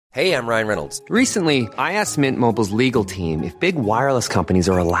Hey, I'm Ryan Reynolds. Recently, I asked Mint Mobile's legal team if big wireless companies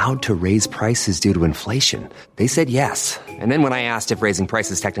are allowed to raise prices due to inflation. They said yes. And then when I asked if raising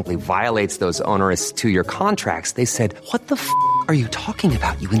prices technically violates those onerous two-year contracts, they said, "What the f*** are you talking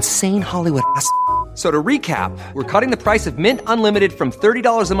about, you insane Hollywood ass?" So to recap, we're cutting the price of Mint Unlimited from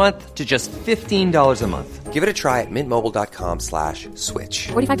 $30 a month to just $15 a month. Give it a try at mintmobile.com/switch.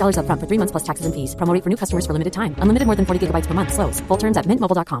 $45 up front for 3 months plus taxes and fees. Promo rate for new customers for limited time. Unlimited more than 40 gigabytes per month. Slows full terms at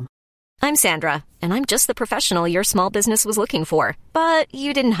mintmobile.com. I'm Sandra, and I'm just the professional your small business was looking for. But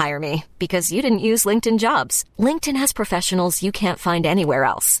you didn't hire me because you didn't use LinkedIn Jobs. LinkedIn has professionals you can't find anywhere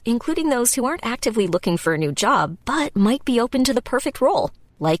else, including those who aren't actively looking for a new job, but might be open to the perfect role,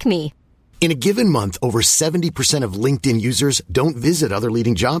 like me. In a given month, over 70% of LinkedIn users don't visit other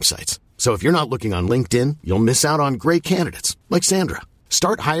leading job sites. So if you're not looking on LinkedIn, you'll miss out on great candidates like Sandra.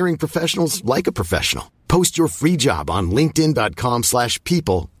 Start hiring professionals like a professional. Post your free job on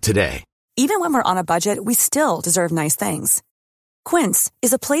linkedin.com/people today. Even when we're on a budget, we still deserve nice things. Quince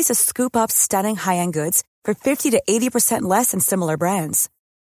is a place to scoop up stunning high-end goods for 50 to 80% less than similar brands.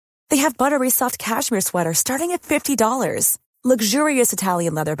 They have buttery soft cashmere sweaters starting at $50, luxurious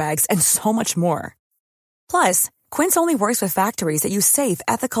Italian leather bags, and so much more. Plus, Quince only works with factories that use safe,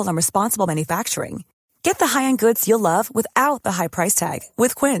 ethical, and responsible manufacturing. Get the high-end goods you'll love without the high price tag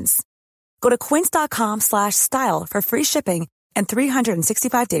with Quince. Go to quince.com/style for free shipping and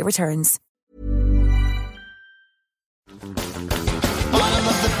 365-day returns. Bottom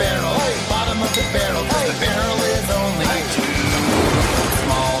of the barrel, bottom of the barrel, 'cause the barrel is only too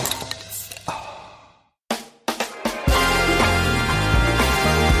small.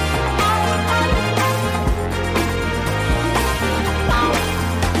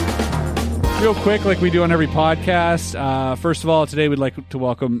 Real quick, like we do on every podcast. First of all, today we'd like to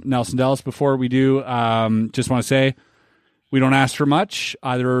welcome Nelson Dellis. Before we do, just want to say we don't ask for much,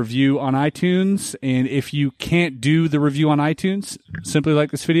 either a review on iTunes, and if you can't do the review on iTunes, simply like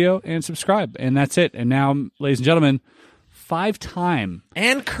this video and subscribe, and that's it. And now, ladies and gentlemen, 5-time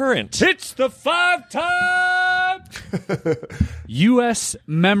and current. It's the 5-time U.S.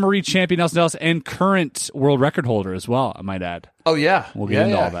 memory champion Nelson Dellis and current world record holder as well, I might add. Oh, yeah. We'll get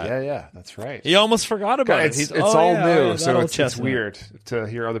into all that. Yeah, that's right. He almost forgot about it. It's all new, so it's weird to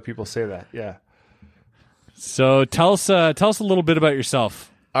hear other people say that. Yeah. So tell us a little bit about yourself.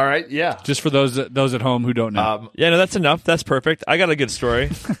 All right, yeah. Just for those at home who don't know. That's enough. That's perfect. I got a good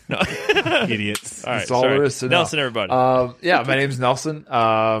story. No. Idiots. All right, that's all there is to know. Nelson, everybody. My name's Nelson.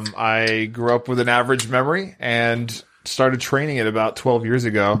 I grew up with an average memory and started training it about 12 years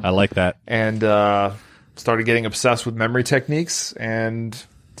ago. I like that. And started getting obsessed with memory techniques and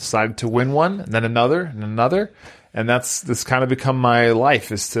decided to win one, and then another, and another. And this kind of become my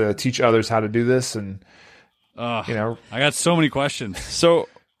life, is to teach others how to do this. And, I got so many questions. So,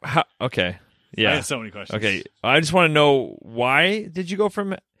 okay. Yeah. I have so many questions. Okay. I just want to know, why did you go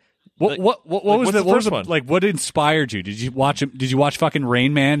from... What was the first one? Like, what inspired you? Did you watch fucking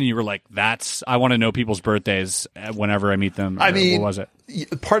Rain Man and you were like, I want to know people's birthdays whenever I meet them? I mean, what was it?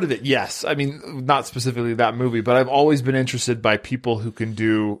 Part of it, yes. I mean, not specifically that movie, but I've always been interested by people who can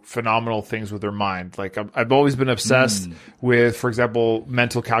do phenomenal things with their mind. Like, I've always been obsessed with, for example,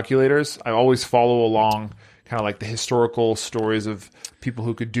 mental calculators. I always follow along kind of like the historical stories of people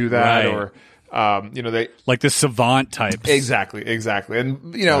who could do that, right. Or they like the savant types. Exactly.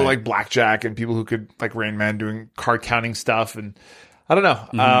 And like blackjack and people who could, like Rain Man, doing card counting stuff. And I don't know.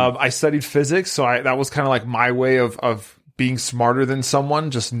 I studied physics, so that was kind of like my way of being smarter than someone,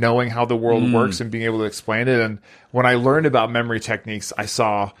 just knowing how the world works and being able to explain it. And when I learned about memory techniques, I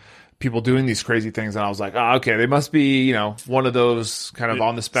saw people doing these crazy things, and I was like, okay, they must be, one of those kind of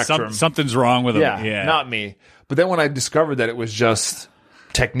on the spectrum. Something's wrong with them. Yeah, not me. But then when I discovered that it was just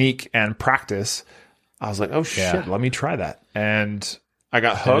technique and practice, I was like, oh shit, let me try that. And I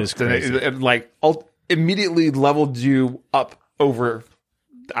got hooked, and it immediately leveled you up over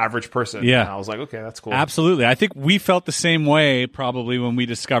the average person. Yeah. And I was like, okay, that's cool. Absolutely. I think we felt the same way probably when we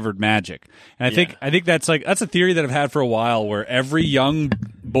discovered magic. And I think that's a theory that I've had for a while, where every young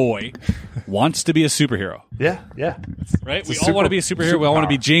boy wants to be a superhero. Yeah. Right? We all want to be a superhero. We all want to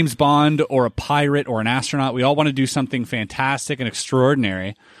be James Bond or a pirate or an astronaut. We all want to do something fantastic and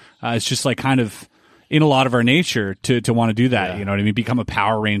extraordinary. It's just like kind of in a lot of our nature to want to do that. Yeah. You know what I mean? Become a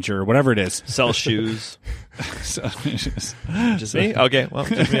Power Ranger or whatever it is. Sell shoes. Just me? Okay, well,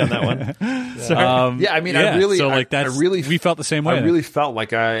 just me on that one. We felt the same way. I really felt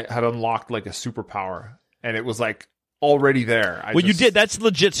like I had unlocked like a superpower, and it was like already there. You did. That's a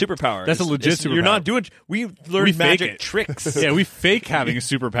legit superpower. That's a legit superpower. You're not doing... We learned magic tricks. Yeah, we fake having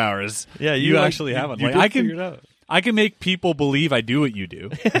superpowers. Yeah, you actually have one. Like, I can I can make people believe I do what you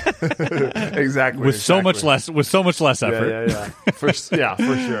do Exactly. with so much less effort. Yeah.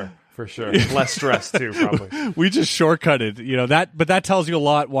 For sure. Less stress too, probably. We just shortcutted, but that tells you a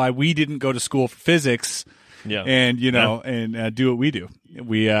lot why we didn't go to school for physics. Yeah. And do what we do.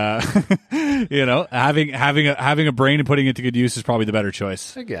 We having a brain and putting it to good use is probably the better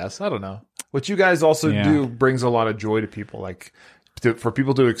choice. I guess. I don't know. What you guys also do brings a lot of joy to people. Like for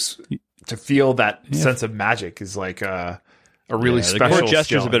people to feel that sense of magic is like a really special the court gestures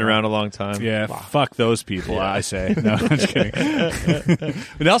skill, have been around a long time. Yeah, fuck those people, I say. No, I'm just kidding.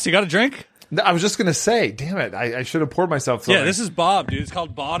 Nelson, you got a drink? No, I was just going to say, damn it, I should have poured myself something. Yeah, this is Bob, dude. It's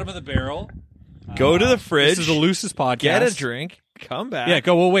called Bottom of the Barrel. Go to the fridge. This is the loosest podcast. Get a drink. Come back. Yeah,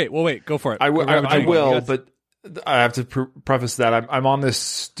 go. We'll wait. Go for it. I Go will, but I have to preface that I'm on this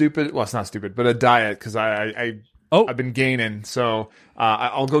stupid. Well, it's not stupid, but a diet because I've been gaining. So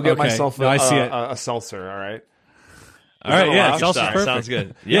I'll go get myself a seltzer. All right. All right. Yeah, seltzer's perfect. Sounds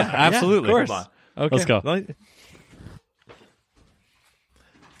good. Yeah, absolutely. Of course. Hold on. Okay, let's go.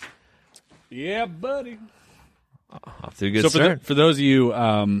 Yeah, buddy. Off to a good start. For those of you,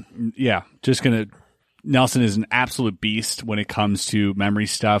 Nelson is an absolute beast when it comes to memory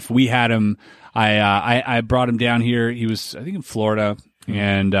stuff. We had him. I brought him down here. He was, I think, in Florida,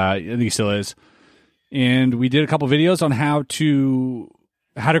 and I think he still is. And we did a couple videos on how to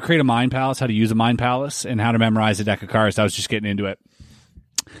create a mind palace, how to use a mind palace, and how to memorize a deck of cards. I was just getting into it.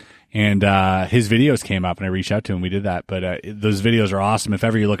 And his videos came up, and I reached out to him. We did that. But those videos are awesome. If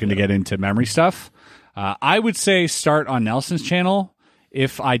ever you're looking to get into memory stuff, I would say start on Nelson's channel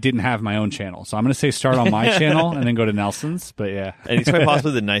if I didn't have my own channel. So I'm going to say start on my channel and then go to Nelson's. But yeah. And he's quite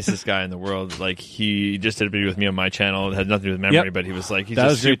possibly the nicest guy in the world. Like, he just did a video with me on my channel. It had nothing to do with memory, but he was like, he's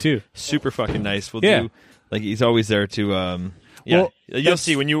just great too. Super fucking nice. He's always there to, you'll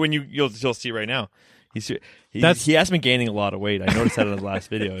see you'll see right now. He has been gaining a lot of weight. I noticed that in the last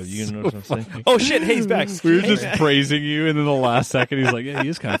video. You notice what I'm saying? Oh shit! Hey, he's back. We were just praising you, and then the last second, he's like, "Yeah, he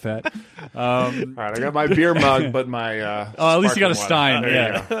is kind of fat." All right, I got my beer mug, but my at least you got a Stein.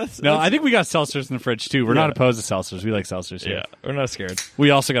 Yeah. No, I think we got seltzers in the fridge too. We're not opposed to seltzers. We like seltzers here. Yeah, we're not scared. We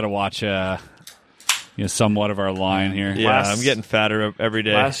also got to watch, somewhat of our line here. Yeah, I'm getting fatter every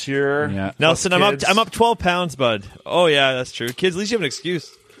day. Last year, Nelson, I'm up 12 pounds, bud. Oh yeah, that's true. Kids, at least you have an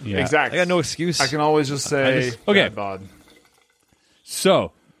excuse. Yeah. Exactly. I got no excuse. I can always just say, okay. Bod.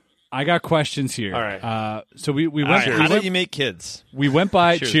 So, I got questions here. All right. So we went. Right, how do you make kids? We went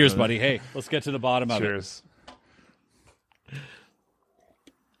by. Cheers, buddy. buddy. Hey, let's get to the bottom of it. Cheers.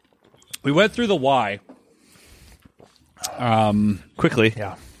 We went through the why. Quickly.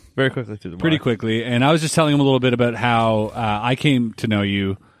 Yeah. Very quickly through the why. Pretty quickly, and I was just telling him a little bit about how I came to know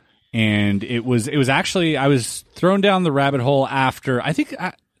you. And it was actually, I was thrown down the rabbit hole after,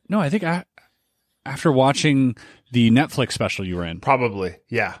 after watching the Netflix special you were in. Probably.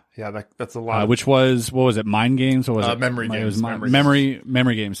 Yeah. Yeah. That's a lot. Which was, what was it? Mind Games? What was it? Memory Games. It was Memory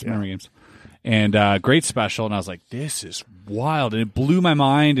Games. Yeah. Memory Games. And great special. And I was like, this is wild. And it blew my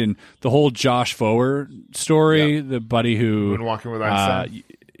mind. And the whole Josh Foer story, the buddy who. Moonwalking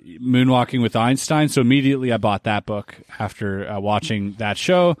with Einstein. So immediately I bought that book after watching that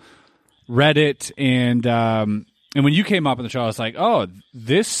show. Read it, and when you came up on the show, I was like, "Oh,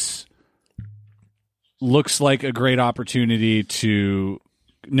 this looks like a great opportunity to."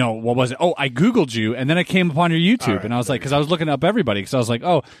 No, what was it? Oh, I Googled you, and then I came upon your YouTube, and I was like, because I was looking up everybody, because I was like,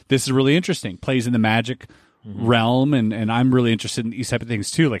 "Oh, this is really interesting." Plays in the magic realm, and I'm really interested in these type of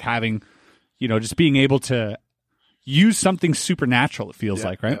things too, like having, just being able to use something supernatural. It feels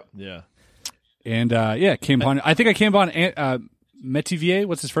like, right? Yeah. And came upon. I think I came upon. Metivier,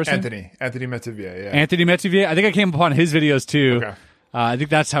 what's his first name? Anthony Metivier, yeah. Anthony Metivier. I think I came upon his videos too. Okay. I think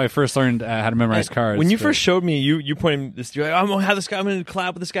that's how I first learned how to memorize cards. When you first showed me, you pointed this. You're like, I'm gonna have this guy. I'm gonna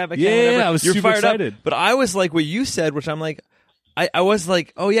collab with this guy if I can. Yeah, I was super excited. But I was like, what you said, which I'm like, I was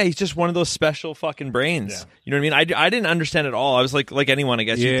like, oh yeah, he's just one of those special fucking brains. Yeah. You know what I mean? I didn't understand it all. I was like anyone, I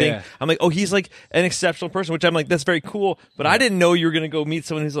guess. You think I'm like, oh, he's like an exceptional person, which I'm like, that's very cool. But I didn't know you were gonna go meet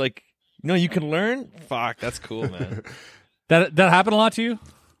someone who's like, you can learn. Fuck, that's cool, man. That happened a lot to you?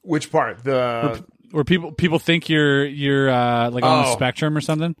 Which part? Where people think you're like on the spectrum or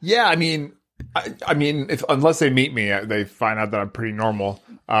something? Yeah, I mean, unless they meet me, they find out that I'm pretty normal.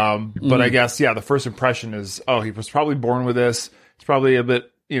 But I guess the first impression is, oh, he was probably born with this. It's probably a bit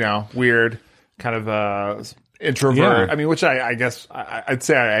weird, kind of introvert. Yeah. I mean, which I guess I'd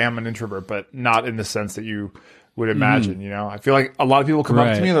say I am an introvert, but not in the sense that you would imagine. I feel like a lot of people come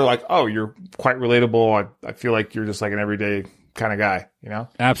up to me and they're like, oh, you're quite relatable. I feel like you're just like an everyday kind of guy,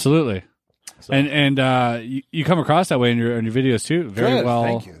 Absolutely. So. And you come across that way in your videos too. Very Good. well.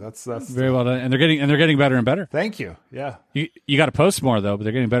 Thank you. That's very well done. And they're getting better and better. Thank you. Yeah. You got to post more though, but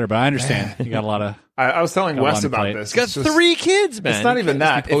they're getting better. But I understand you got a lot of. I was telling Wes about this. He's got 3 kids, man. It's not even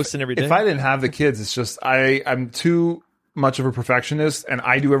that. Posting every day. If I didn't have the kids, it's just I'm too much of a perfectionist, and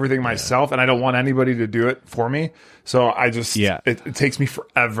I do everything myself, and I don't want anybody to do it for me. So I just it takes me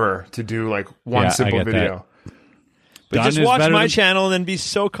forever to do like one simple video. That. But just watch my channel and then be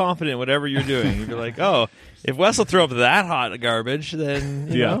so confident whatever you're doing. You'd be like, oh, if Wes will throw up that hot garbage, then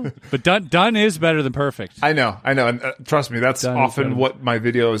you know. But done is better than perfect. I know, and trust me, that's often what my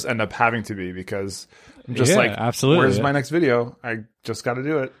videos end up having to be, because I'm just like, absolutely. Where's my next video? I just got to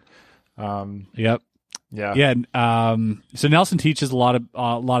do it. Yep. Yeah. So Nelson teaches a lot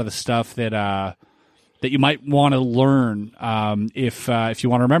of the stuff that you might want to learn if you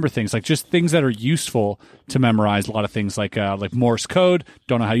want to remember things, like just things that are useful to memorize. A lot of things like Morse code.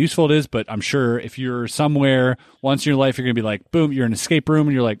 Don't know how useful it is, but I'm sure if you're somewhere once in your life, you're going to be like, boom, you're in an escape room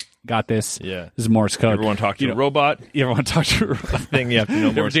and you're like, got this. Yeah, this is Morse code. Everyone talk to a robot. You ever want to talk to a thing? You have to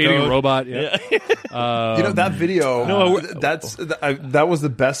know Morse dating code. A robot. Yeah. That video. That was the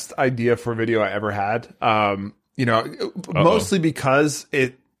best idea for a video I ever had. Mostly because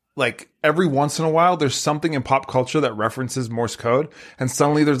it. Like every once in a while, there's something in pop culture that references Morse code, and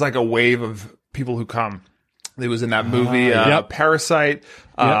suddenly there's like a wave of people who come. It was in that movie Parasite.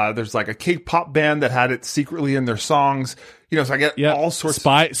 There's like a K-pop band that had it secretly in their songs. So I get all sorts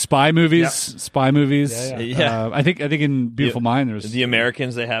of spy movies. Spy movies. Yeah. I think in Beautiful Mind there's the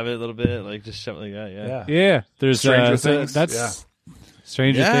Americans. They have it a little bit, like just something like that. Yeah. There's Stranger Things. That's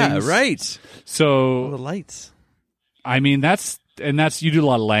Stranger Things. Yeah, right. So the lights. I mean, that's you do a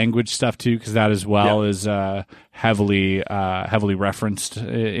lot of language stuff too, because that as well is heavily referenced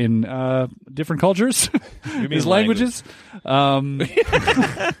in different cultures. These languages. But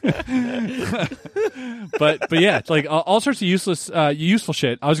yeah, it's like all sorts of useful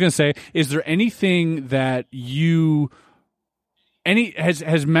shit. I was gonna say, is there anything that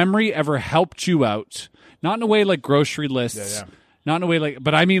has memory ever helped you out? Not in a way like grocery lists, not in a way like,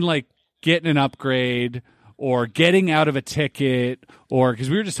 but I mean like getting an upgrade. Or getting out of a ticket, or because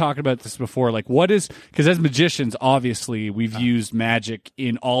we were just talking about this before, like because as magicians, obviously we've used magic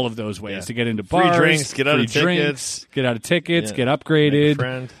in all of those ways to get into bars, free drinks, get out of tickets, get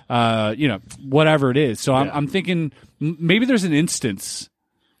upgraded, whatever it is. So I'm thinking maybe there's an instance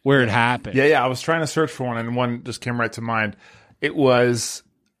where it happened. Yeah. I was trying to search for one, and one just came right to mind. It's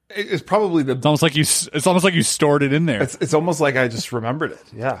probably It's almost like you stored it in there. It's almost like I just remembered it.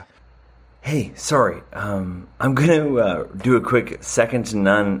 Yeah. Hey, sorry. I'm going to do a quick second to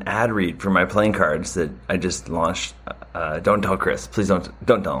none ad read for my playing cards that I just launched. Don't tell Chris. Please don't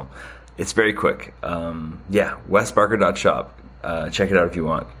tell him. It's very quick. wesbarker.shop. Check it out if you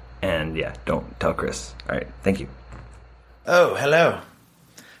want. And don't tell Chris. All right, thank you. Oh, hello.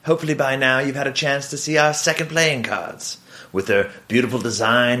 Hopefully by now you've had a chance to see our second playing cards, with their beautiful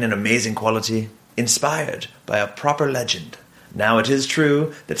design and amazing quality, inspired by a proper legend. Now, it is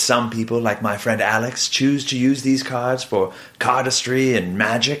true that some people, like my friend Alex, choose to use these cards for cardistry and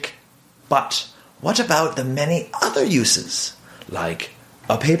magic. But what about the many other uses, like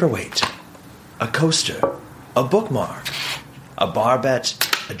a paperweight, a coaster, a bookmark, a bar bet,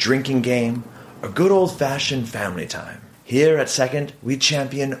 a drinking game, or good old-fashioned family time? Here at Second, we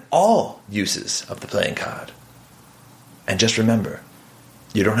champion all uses of the playing card. And just remember,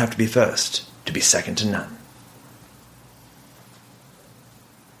 you don't have to be first to be second to none.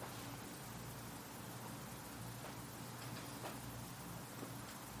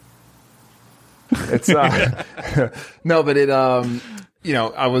 It's no, but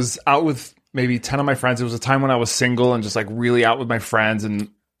I was out with maybe 10 of my friends. It was a time when I was single and just like really out with my friends and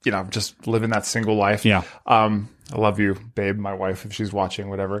just living that single life. Yeah. I love you, babe, my wife, if she's watching,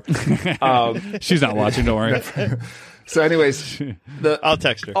 whatever. She's not watching, don't worry. So anyways, I'll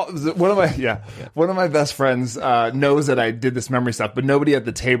text her. One of my best friends knows that I did this memory stuff, but nobody at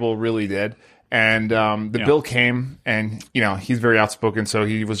the table really did. And the bill came, and he's very outspoken, so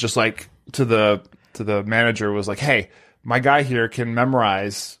he was just like to the manager was like, "Hey, my guy here can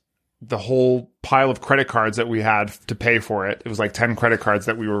memorize the whole pile of credit cards that we had to pay for it. It was like 10 credit cards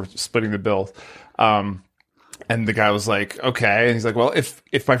that we were splitting the bill." And the guy was like, "Okay," and he's like, "Well,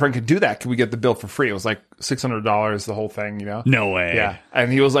 if my friend could do that, can we get the bill for free?" It was like $600, the whole thing, No way. Yeah,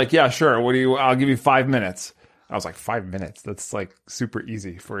 and he was like, "Yeah, sure. I'll give you 5 minutes." I was like, 5 minutes? That's like super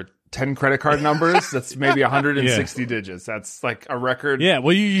easy for 10 credit card numbers. That's maybe 160 digits. That's like a record. Yeah.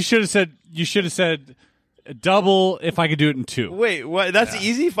 Well, you should have said double if I could do it in 2. Wait, what? That's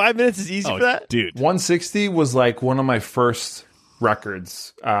easy? 5 minutes is easy for that? Dude. 160 was like one of my first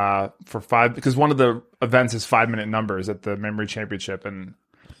records for 5 because one of the events is 5-minute numbers at the memory championship, and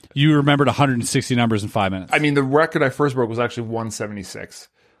you remembered 160 numbers in 5 minutes. I mean, the record I first broke was actually 176.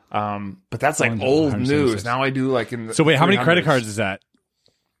 But that's like old news. Now I do like in the So wait, how many 300s. credit cards is that?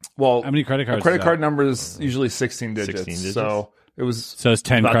 Well, how many credit cards? A credit card number is usually 16 digits. 16 digits? So it was it's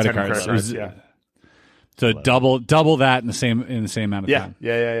 10 about credit 10 cards. credit cards, yeah. So double that in the same amount of time.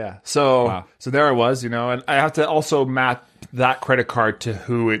 Yeah. So there I was, and I have to also map that credit card to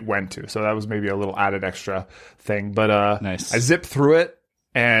who it went to. So that was maybe a little added extra thing. But nice. I zipped through it,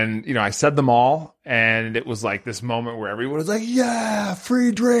 and I said them all, and it was like this moment where everyone was like, "Yeah,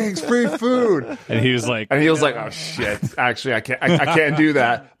 free drinks, free food," and he was like, "Oh shit, actually, I can't do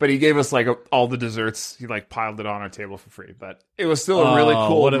that." But he gave us like all the desserts. He like piled it on our table for free. But it was still a really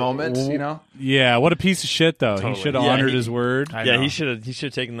cool moment, Yeah, what a piece of shit though. Totally. He should have honored his word. He should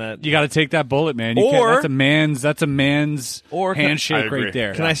have taken that. You got to take that bullet, man. You can't, that's a man's handshake right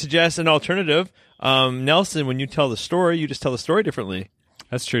there. Can I suggest an alternative? Nelson, when you tell the story, you just tell the story differently.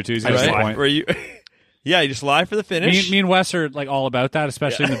 That's true too. Right? Where you, you just lie for the finish. Me and Wes are like all about that,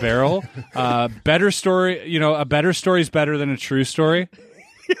 especially in the barrel. Better story, a better story is better than a true story.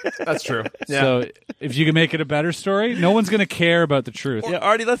 That's true. Yeah. So if you can make it a better story, no one's going to care about the truth. Yeah,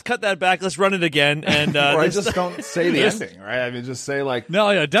 Artie, let's cut that back. Let's run it again. And or I just don't say the ending, right? I mean, just say like, no,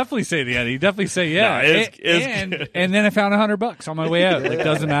 yeah, definitely say the ending. Definitely say yeah. No, and then I found $100 on my way out. Like,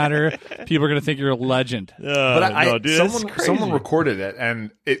 doesn't matter. People are going to think you're a legend. But someone recorded it,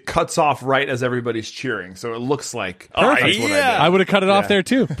 and it cuts off right as everybody's cheering, so it looks like perfect. I would have cut it off there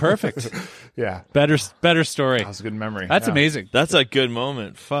too. Perfect. Yeah. Better story. That was a good memory. That's amazing. That's a good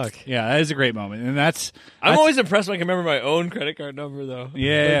moment. Fuck. Yeah, that is a great moment. And I'm always impressed when I can remember my own credit card number though.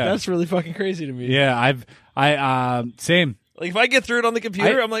 Yeah. That's really fucking crazy to me. Yeah, same. Like if I get through it on the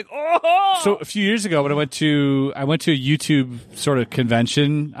computer, I'm like, oh. So a few years ago when I went to a YouTube sort of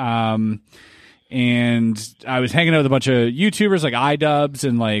convention, and I was hanging out with a bunch of YouTubers like iDubbbz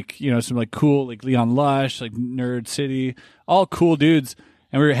and like, some like cool like Leon Lush, like Nerd City, all cool dudes.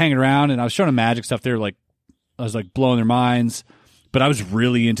 And we were hanging around, and I was showing them magic stuff. They were like, I was like blowing their minds. But I was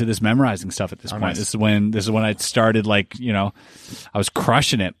really into this memorizing stuff at this point. Nice. This is when I started like, I was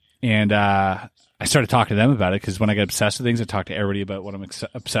crushing it. And I started talking to them about it because when I get obsessed with things, I talk to everybody about what I'm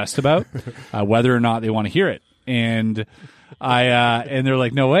obsessed about, whether or not they want to hear it. And and they're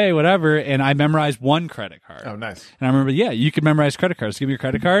like, no way, whatever. And I memorized one credit card. Oh, nice. And I remember, you can memorize credit cards. Give me your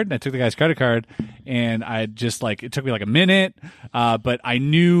credit card. And I took the guy's credit card, and I just like, it took me like a minute. But I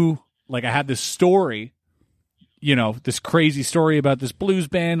knew like I had this story, this crazy story about this blues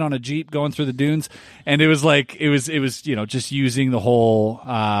band on a Jeep going through the dunes. And it was like, it was, just using the whole,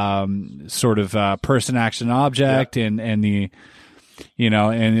 sort of, person, action, object and the,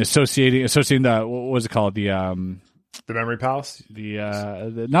 and associating the, what was it called? The memory palace?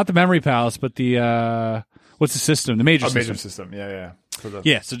 Not the memory palace, but the, what's the system? The major system. Major system. Yeah.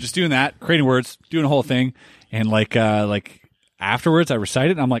 Yeah. So just doing that, creating words, doing a whole thing. And like afterwards I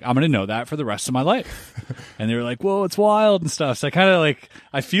recited, and I'm like, I'm going to know that for the rest of my life. And they were like, whoa, it's wild and stuff. So I kind of like,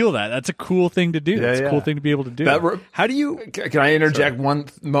 I feel that. That's a cool thing to do. That's a cool thing to be able to do. How do you... Can I interject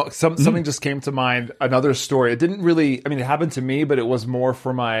something just came to mind, another story. It didn't really... I mean, it happened to me, but it was more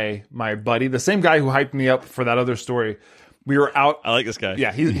for my buddy. The same guy who hyped me up for that other story. We were out... I like this guy.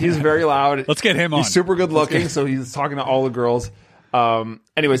 Yeah, he's very loud. Let's get him on. He's super good looking, so he's talking to all the girls.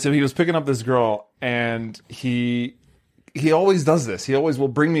 Anyway, so he was picking up this girl, and he always does this. He always will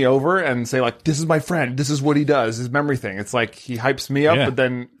bring me over and say, like, this is my friend. This is what he does. His memory thing. It's like he hypes me up, but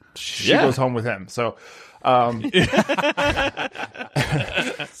then she goes home with him. So, so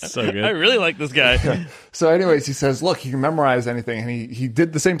good. I really like this guy. So anyways, he says, look, he can memorize anything. And he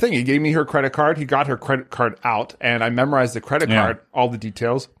did the same thing. He gave me her credit card. He got her credit card out, and I memorized the credit card, all the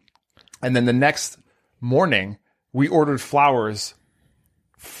details. And then the next morning, we ordered flowers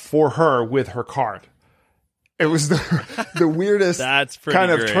for her with her card. It was the weirdest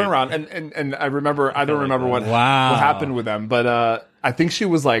kind of turnaround. And I remember, I don't remember what happened with them, but I think she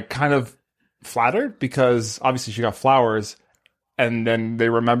was like kind of flattered because obviously she got flowers, and then they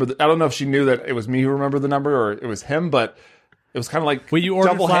remembered. I don't know if she knew that it was me who remembered the number or it was him, but it was kind of like, wait, you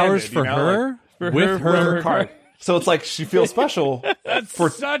ordered flowers for her? Like, with her card. So it's like she feels special. That's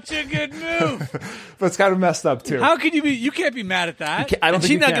such a good move. But it's kind of messed up too. How could you be? You can't be mad at that. I don't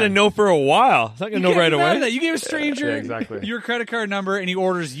think she's not going to know for a while. She's not going to know right away. You gave a stranger your credit card number, and he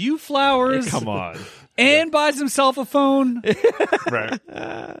orders you flowers. Hey, come on. and buys himself a phone. Right.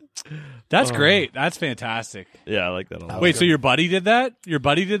 That's great. That's fantastic. Yeah, I like that a lot. Wait, so your buddy did that? Your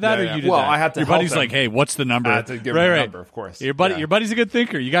buddy did that, Yeah, or yeah. you did Well, that? I had to Your help buddy's him. like, hey, what's the number? I had to give him the number, of course. Your buddy, Yeah. your buddy's a good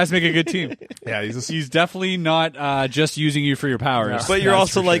thinker. You guys make a good team. Yeah, He's definitely not just using you for your powers. But you're That's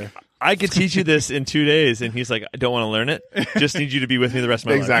also for like, sure. I could teach you this in 2 days, and he's like, I don't want to learn it. Just need you to be with me the rest of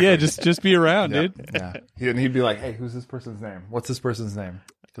my Exactly. Yeah, just be around, Yeah. dude. Yeah. And he'd be like, hey, who's this person's name? What's this person's name?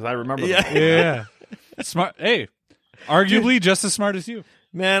 Because I remember Yeah. them. Yeah. Smart. Hey, arguably just as smart as you.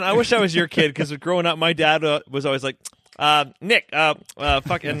 Man, I wish I was your kid, because growing up, my dad was always like, Nick,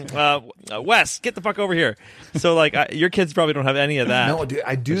 fucking Wes, get the fuck over here. So like, your kids probably don't have any of that. No, dude,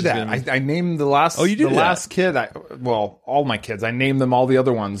 I do Which is that. gonna- I named the last. Oh, you do the that? last kid. All my kids. I named them all the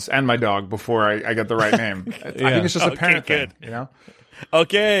other ones and my dog before I got the right name. I think it's just a Okay, parent good. thing, you know.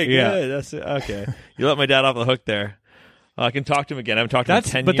 Okay, good. Yeah. That's it. Okay. You let my dad off the hook there. I can talk to him again. I haven't talked to him in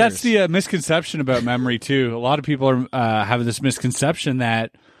 10 But years. that's the misconception about memory too. A lot of people are having this misconception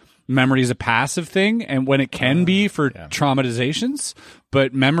that memory is a passive thing, and when it can be for traumatizations,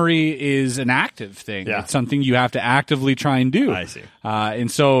 but memory is an active thing. Yeah. It's something you have to actively try and do. I see.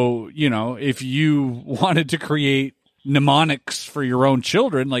 And so, if you wanted to create mnemonics for your own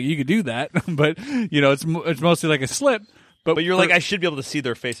children, like you could do that, but it's mostly like a slip. But you're like, I should be able to see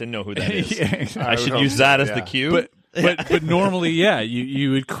their face and know who that is. Yeah. I should hope use so, that as yeah. the cue. But normally, yeah,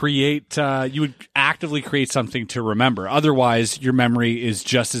 you would create, you would actively create something to remember. Otherwise, your memory is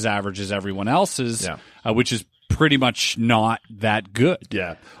just as average as everyone else's, which is pretty much not that good.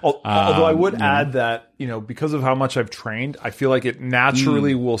 Yeah. Although I would add that, because of how much I've trained, I feel like it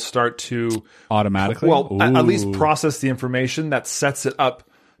naturally will start to Automatically? at least Ooh. process the information that sets it up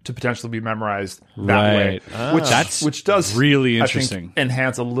to potentially be memorized that way, Right. which does really I think, interesting.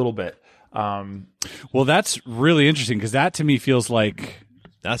 enhance a little bit. Well, that's really interesting because that to me feels like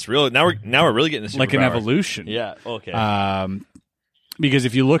That's real. Now we're really getting this like an evolution. Yeah. Okay. Because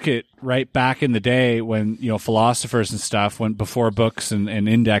if you look at right back in the day when philosophers and stuff went before books and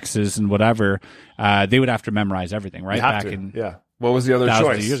indexes and whatever, they would have to memorize everything. Right You have back to. in Yeah. What was the other thousands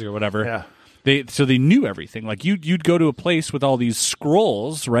choice? of years ago, whatever. Yeah. They knew everything. Like you'd go to a place with all these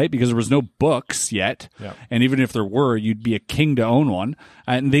scrolls, right? Because there was no books yet, Yeah. and even if there were, you'd be a king to own one.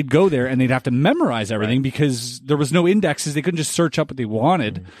 And they'd go there and they'd have to memorize everything because there was no indexes. They couldn't just search up what they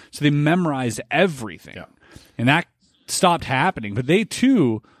wanted, so they memorized everything. Yeah. And that stopped happening. But they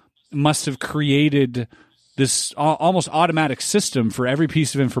too must have created this almost automatic system for every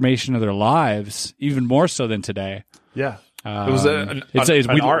piece of information of their lives, even more so than today. Yeah. It was an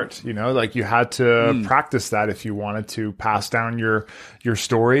we- art, like you had to practice that if you wanted to pass down your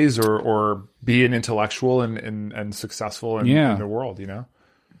stories or be an intellectual and successful in the world,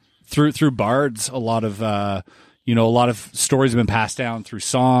 Through bards, a lot of stories have been passed down through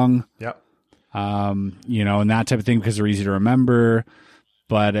song, Yep. and that type of thing because they're easy to remember.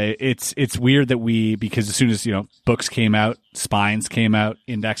 But it's weird that because as soon as books came out, spines came out,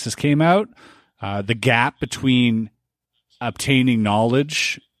 indexes came out, the gap between obtaining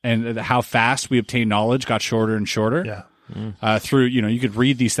knowledge and how fast we obtain knowledge got shorter and shorter. Yeah. Through you could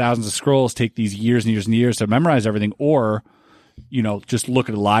read these thousands of scrolls, take these years and years and years to memorize everything, or just look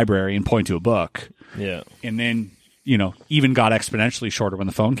at a library and point to a book. Yeah. And then even got exponentially shorter when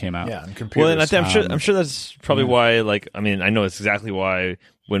the phone came out. Yeah. And computers. Well, and I'm sure that's probably why. I know it's exactly why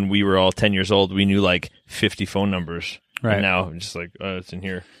when we were all 10 years old, we knew 50 phone numbers. Right. And now I'm just like, oh, it's in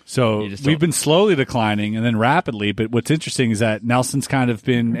here. So You just we've don't- been slowly declining and then rapidly. But what's interesting is that Nelson's kind of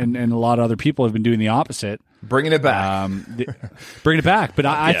been, and a lot of other people have been doing the opposite. Bringing it back. Bringing it back. But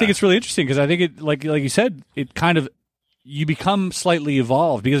I Yeah. think it's really interesting because I think it, like you said, it kind of, you become slightly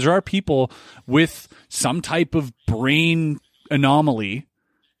evolved because there are people with some type of brain anomaly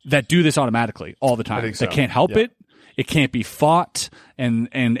that do this automatically all the time. think so. That can't help Yeah. it. It can't be fought, and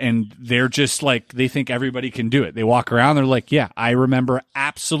they're just they think everybody can do it. They walk around, they're like, yeah, I remember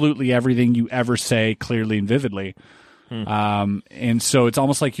absolutely everything you ever say clearly and vividly. And so it's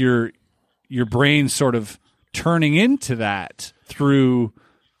almost like your brain sort of turning into that through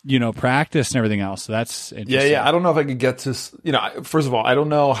practice and everything else. So that's interesting. Yeah. I don't know if I could get to, first of all, I don't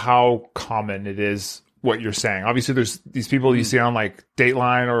know how common it is what you're saying. Obviously, there's these people you see on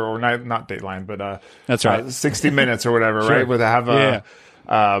Dateline or not Dateline, but That's right. 60 Minutes or whatever, Sure. right? Where they have Yeah.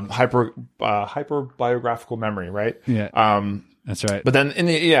 hyper biographical memory, right? Yeah. That's right. But then and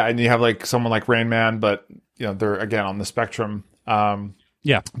you have someone like Rain Man, but they're again on the spectrum.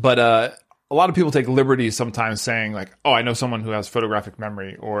 Yeah. But a lot of people take liberties sometimes saying oh, I know someone who has photographic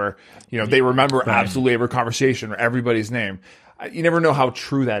memory, or they remember absolutely every conversation or everybody's name. You never know how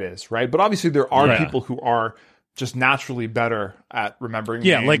true that is, right? But obviously there are people who are just naturally better at remembering.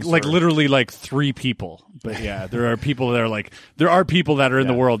 Yeah, names like or- literally like 3 people. But yeah, there are people that are in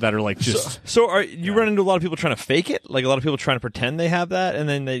the world that are like just. So are you run into a lot of people trying to fake it? Like a lot of people trying to pretend they have that, and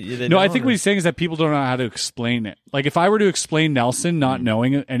then they No, I don't, think or- what he's saying is that people don't know how to explain it. Like if I were to explain Nelson not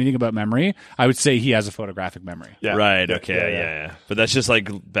knowing anything about memory, I would say he has a photographic memory. Yeah. Right. Yeah, Okay. Yeah. But that's just like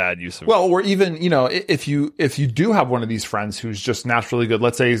bad use of. Well, or even, if you do have one of these friends who's just naturally good,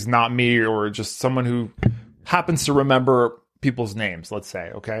 let's say he's not me or just someone who happens to remember people's names, let's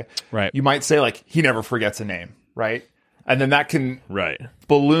say, okay? Right. You might say, like, he never forgets a name, right? And then that can right.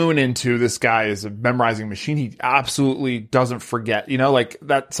 balloon into this guy is a memorizing machine. He absolutely doesn't forget, like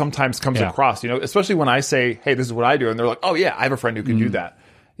that sometimes comes across, especially when I say, hey, this is what I do. And they're like, oh, yeah, I have a friend who can do that.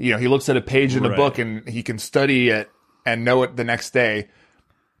 He looks at a page in a book and he can study it and know it the next day.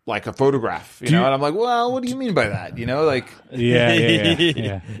 Like a photograph, and I'm like, well, what do you mean by that? Like,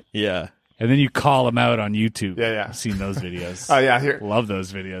 Yeah. And then you call him out on YouTube. Yeah. I've seen those videos. Oh yeah, here. Love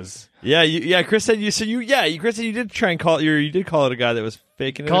those videos. Yeah. Chris said Chris said you did try and call it. You did call it a guy that was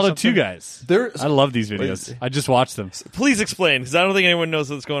faking it. Called or it 2 something? guys. There's I love these videos. I just watched them. Please explain, because I don't think anyone knows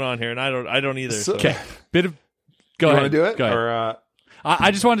what's going on here, and I don't either. So. Okay. Go you ahead. want to do it? Go ahead. Or,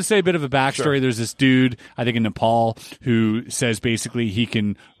 I just wanted to say a bit of a backstory. Sure. There's this dude, I think in Nepal, who says basically he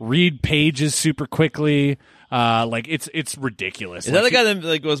can read pages super quickly. Like it's ridiculous. Is that the guy that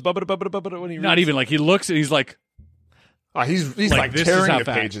like goes bubba when he not reads? even like he looks and he's like, he's Like, like this is tearing how the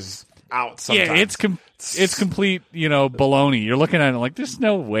fast. pages out. Sometimes. yeah, it's complete, baloney. You're looking at it like, there's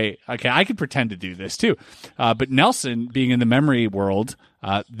no way. Okay, I could pretend to do this too. But Nelson, being in the memory world,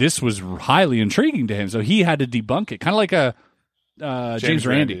 this was highly intriguing to him. So he had to debunk it, kind of like a James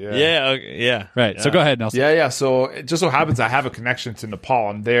Randi. Yeah. Right. So go ahead, Nelson. Yeah. So it just so happens I have a connection to Nepal,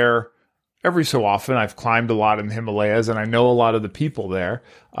 and there, every so often, I've climbed a lot in the Himalayas, and I know a lot of the people there.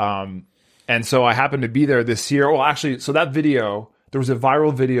 And so I happened to be there this year. Well, actually, so that video, there was a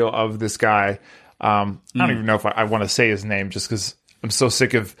viral video of this guy. I don't even know if I want to say his name, just because I'm so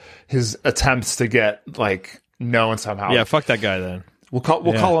sick of his attempts to get like known somehow. Yeah, fuck that guy then. We'll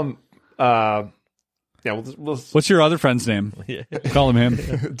call him. We'll What's your other friend's name? Call him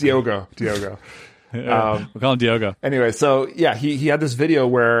Diogo. We'll call him Diogo. Anyway, so yeah, he had this video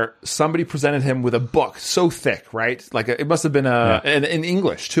where somebody presented him with a book so thick, right? Like it must have been in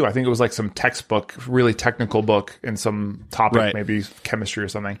English too. I think it was like some textbook, really technical book in some topic, Right. maybe chemistry or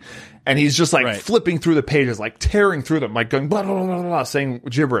something. And he's just like flipping through the pages, like tearing through them, like going blah, blah, blah, blah, blah, saying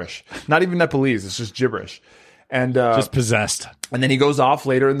gibberish. Not even Nepalese, it's just gibberish. And Just possessed. and then he goes off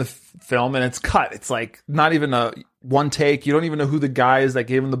later in the film and it's cut. It's like not even a one take. You don't even know who the guy is that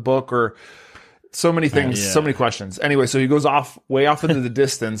gave him the book or so many things, so many questions. Anyway, so he goes way off into the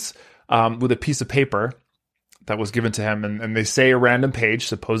distance with a piece of paper that was given to him. And they say a random page.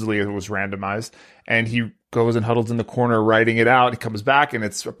 Supposedly it was randomized. And he goes and huddles in the corner writing it out. He comes back and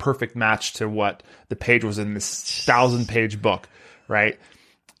it's a perfect match to what the page was in this 1,000-page book, right?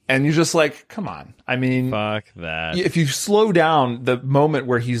 And you're just like, come on. I mean, Fuck that. if you slow down the moment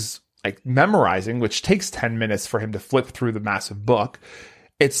where he's like memorizing, which takes 10 minutes for him to flip through the massive book,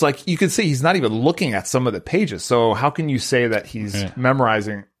 it's like you can see he's not even looking at some of the pages. So how can you say that he's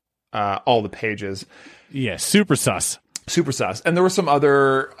memorizing all the pages? Yeah, super sus. Super sus. And there were some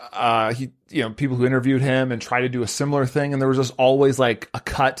other people who interviewed him and tried to do a similar thing, and there was just always like a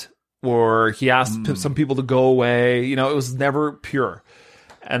cut or he asked some people to go away. It was never pure.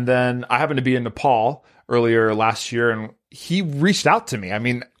 And then I happened to be in Nepal earlier last year, and he reached out to me. I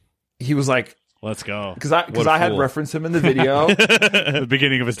mean, he was like, let's go. Because I had referenced him in the video. The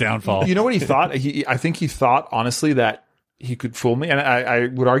beginning of his downfall. You know what he thought? I think he thought, honestly, that he could fool me. And I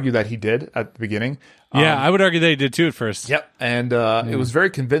would argue that he did at the beginning. Yeah, I would argue that he did too at first. Yep. And it was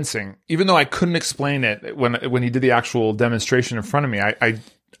very convincing. Even though I couldn't explain it when he did the actual demonstration in front of me,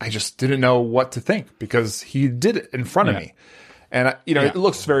 I just didn't know what to think because he did it in front of me. And it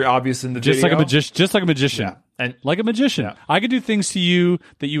looks very obvious in the video. Just like a magician. Yeah. And like a magician. Yeah. I could do things to you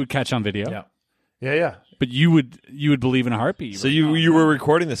that you would catch on video. Yeah. But you would believe in a heartbeat. So you were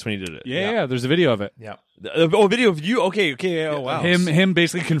recording this when you did it? Yeah. There's a video of it. Yeah. Oh, video of you? Okay. Oh, wow. Him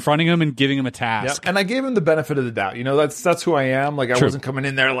basically confronting him and giving him a task. Yep. And I gave him the benefit of the doubt. That's who I am. Like I wasn't coming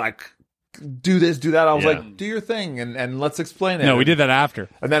in there like, do this, do that. I was like, do your thing and let's explain it. No, we did that after.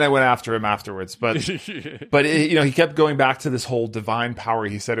 And then I went after him afterwards. But he kept going back to this whole divine power.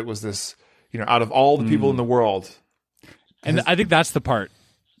 He said it was this, out of all the people in the world. And I think that's the part.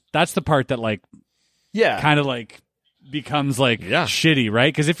 That's the part that like, kind of like becomes like shitty,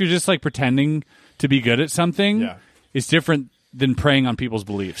 right? Because if you're just like pretending to be good at something, it's different than preying on people's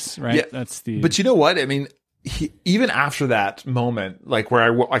beliefs, right? Yeah. That's the. But you know what? I mean, even after that moment, like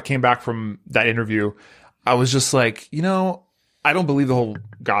where I came back from that interview, I was just like, I don't believe the whole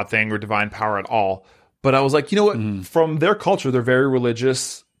God thing or divine power at all. But I was like, you know what? From their culture, they're very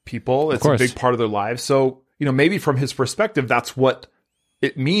religious people. It's a big part of their lives. So, maybe from his perspective, that's what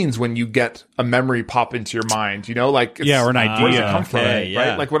it means when you get a memory pop into your mind, like, or an idea. Where does it come from,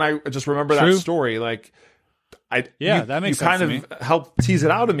 right? Like when I just remember that story, like, that makes you kind sense of helped tease it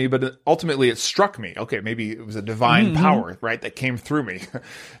out of me, but ultimately it struck me. Okay, maybe it was a divine power, right, that came through me,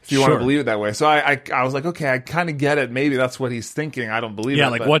 if you want to believe it that way. So I was like, okay, I kind of get it. Maybe that's what he's thinking. I don't believe it. Yeah,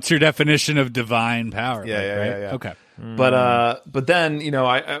 like what's your definition of divine power? Yeah. Okay. But then,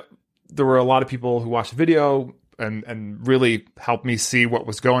 there were a lot of people who watched the video and really helped me see what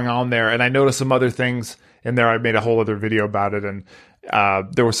was going on there. And I noticed some other things in there. I made a whole other video about it, and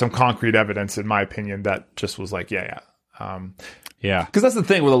there was some concrete evidence, in my opinion, that just was like, because that's the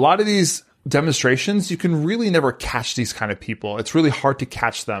thing with a lot of these demonstrations, you can really never catch these kind of people. It's really hard to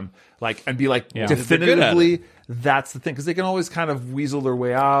catch them, like, and be like definitively that's the thing, because they can always kind of weasel their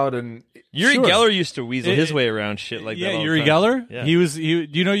way out. And Uri Geller used to weasel his way around shit like that. Yeah, Uri Geller. Yeah. Do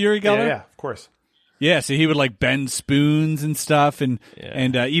you know Uri Geller? Yeah, of course. Yeah, so he would like bend spoons and stuff, and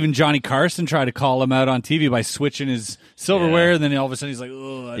even Johnny Carson tried to call him out on TV by switching his silverware, and then all of a sudden he's like,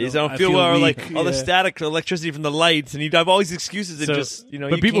 "Oh, I don't feel well," or like all the static electricity from the lights, and he'd have all these excuses, and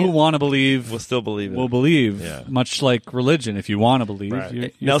But people who want to believe will still believe it. Will believe, much like religion. If you want to believe,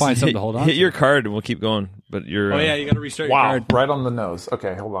 you'll find something to hold on. Hit your card, and we'll keep going. But you're you got to restart your card. Right on the nose.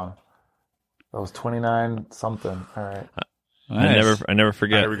 Okay, hold on. That was 29 something. All right, nice. I never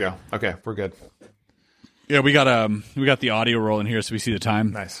forget. There we go. Okay, we're good. Yeah, we got the audio rolling here, so we see the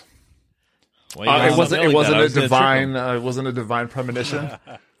time. It wasn't a divine premonition.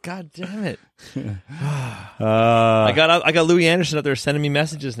 God damn it! I got Louis Anderson up there sending me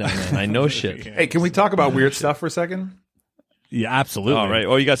messages now, man. I know shit. Hey, can we talk about weird stuff for a second? Yeah, absolutely. All right.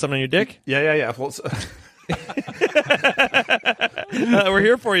 Oh, you got something on your dick? Yeah. Well, we're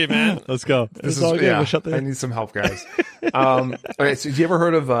here for you, man. Let's go. I need some help, guys. Okay, so have you ever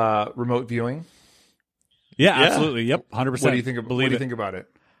heard of remote viewing? Yeah, absolutely. Yep, 100%. What do you think? What do you think about it?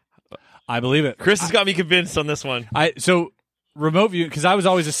 I believe it. Chris has got me convinced on this one. So remote view, because I was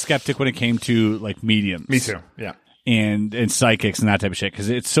always a skeptic when it came to like mediums. Me too. Yeah, and psychics and that type of shit, because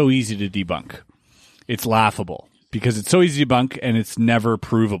it's so easy to debunk. It's laughable because it's so easy to debunk and it's never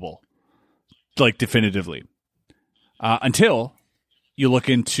provable, like definitively, until you look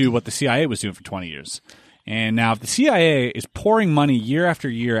into what the CIA was doing for 20 years. And now, if the CIA is pouring money year after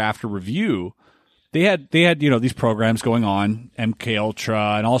year after review. They had these programs going on, MK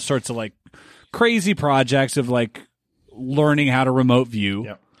Ultra and all sorts of like crazy projects of like learning how to remote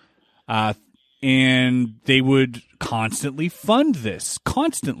view. Yep. And they would constantly fund this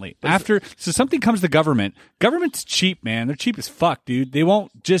so something comes to government. Government's cheap, man. They're cheap as fuck, dude. They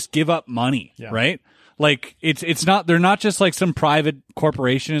won't just give up money, right? Like it's not, they're not just like some private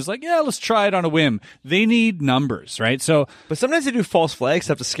corporation is like, let's try it on a whim. They need numbers, right? So, but sometimes they do false flags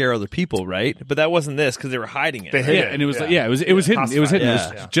to scare other people, right? But that wasn't this because they were hiding it. They hid it. And it was it was hidden. It was hidden.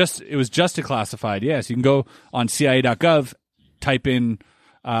 It was just declassified. Yeah, so you can go on CIA.gov, type in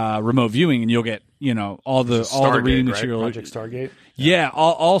remote viewing, and you'll get all the reading material. Project Stargate. Yeah,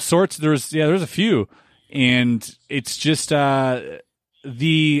 all sorts. There's a few, and it's just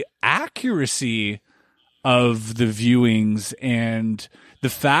the accuracy of the viewings and the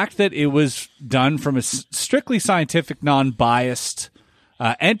fact that it was done from a strictly scientific, non-biased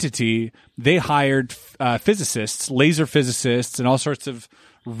entity. They hired physicists, laser physicists, and all sorts of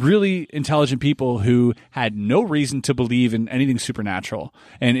really intelligent people who had no reason to believe in anything supernatural,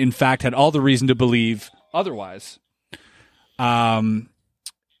 and in fact had all the reason to believe otherwise. And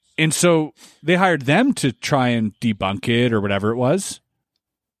so they hired them to try and debunk it or whatever it was.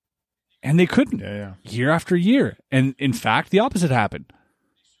 And they couldn't year after year. And in fact, the opposite happened.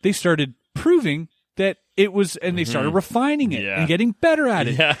 They started proving that it was, and they started refining it and getting better at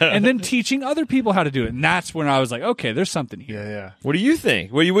it, and then teaching other people how to do it. And that's when I was like, okay, there's something here. Yeah. What do you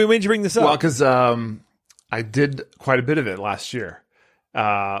think? When did you bring this up? Well, because I did quite a bit of it last year.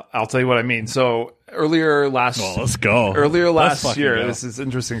 I'll tell you what I mean. So earlier last year, this is an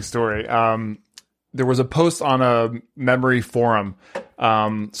interesting story. There was a post on a memory forum.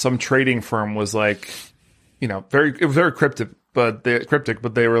 Some trading firm was like, it was very cryptic, but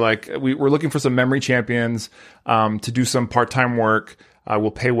they were like, we're looking for some memory champions to do some part-time work.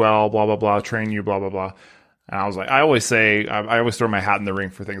 We'll pay well, blah, blah, blah, train you, blah, blah, blah. And I was like, I always throw my hat in the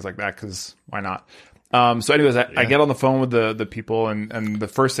ring for things like that because why not? So anyways, I get on the phone with the people and the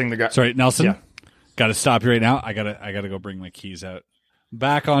first thing the guy... Sorry, Nelson? Yeah. Got to stop you right now. I gotta go bring my keys out.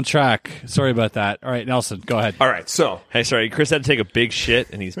 Back on track. Sorry about that. All right, Nelson, go ahead. All right, so Hey, sorry, Chris had to take a big shit,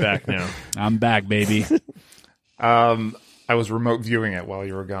 and he's back now. I'm back, baby. I was remote viewing it while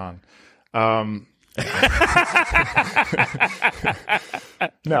you were gone.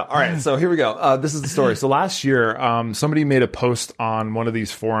 No, all right. So here we go. This is the story. So last year, somebody made a post on one of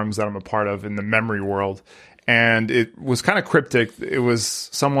these forums that I'm a part of in the memory world, and it was kind of cryptic. It was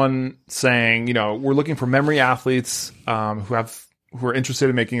someone saying, we're looking for memory athletes who are interested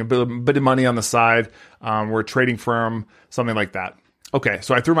in making a bit of money on the side. We're a trading firm, something like that. Okay,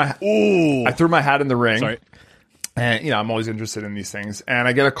 so I threw my hat in the ring. Sorry. And I'm always interested in these things. And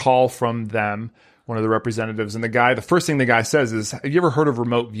I get a call from them, one of the representatives, and the first thing the guy says is, "Have you ever heard of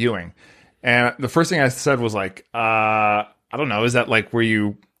remote viewing?" And the first thing I said was like, I don't know, is that like where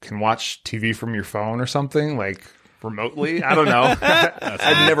you can watch TV from your phone or something, like remotely? I don't know.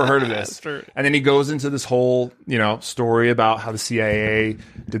 I'd never heard of this. And then he goes into this whole, story about how the CIA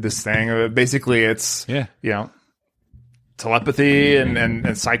did this thing. Basically, it's telepathy and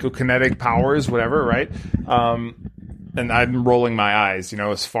psychokinetic powers, whatever, right? And I'm rolling my eyes,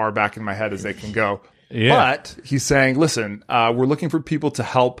 as far back in my head as they can go. Yeah. But he's saying, listen, we're looking for people to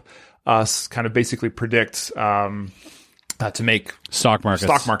help us kind of basically predict to make stock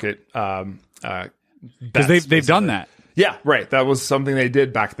market because they've done that. Yeah, right. That was something they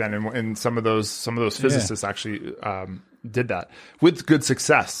did back then, and some of those physicists actually did that with good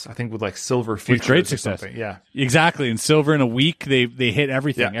success. I think with like silver futures, with great success. Yeah, exactly. And silver in a week, they hit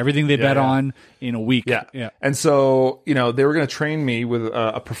everything. Yeah. Everything they bet on in a week. Yeah. And so they were going to train me with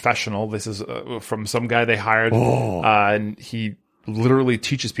a professional. This is from some guy they hired, and he literally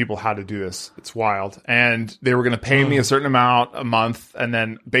teaches people how to do this. It's wild. And they were going to pay me a certain amount a month, and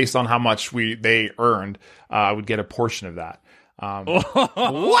then based on how much they earned, I would get a portion of that.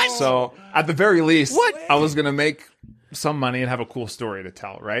 What? So at the very least, I was going to make some money and have a cool story to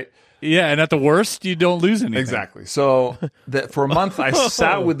tell, right? Yeah, and at the worst, you don't lose anything. Exactly. So for a month, I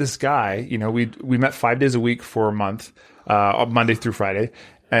sat with this guy. We met 5 days a week for a month, Monday through Friday,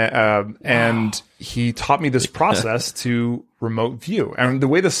 and he taught me this process to remote view. And the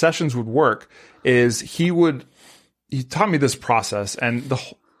way the sessions would work is he taught me this process, and the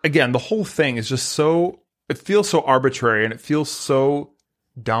whole thing is just so. It feels so arbitrary, and it feels so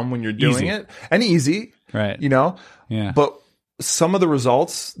dumb when you're doing it, and easy. Right. Yeah. But some of the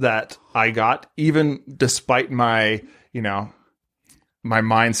results that I got, even despite my, my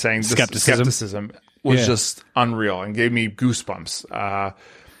mind saying skepticism was just unreal and gave me goosebumps.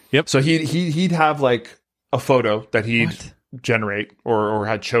 Yep. So he'd have like a photo that he'd generate or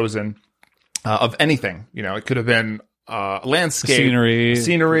had chosen of anything. It could have been landscape,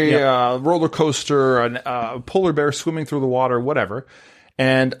 scenery, roller coaster, a polar bear swimming through the water, whatever.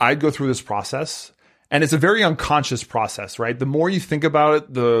 And I'd go through this process. And it's a very unconscious process, right? The more you think about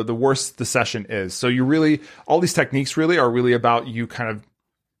it, the worse the session is. So all these techniques really are really about you kind of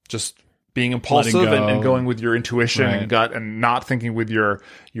just being impulsive and going with your intuition and gut and not thinking with your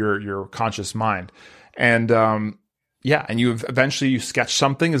conscious mind. And and you eventually sketch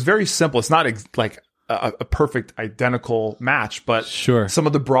something. It's very simple. It's not like a perfect identical match, but some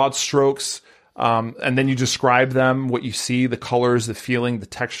of the broad strokes. And then you describe them, what you see, the colors, the feeling, the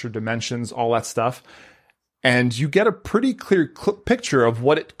texture, dimensions, all that stuff. And you get a pretty clear picture of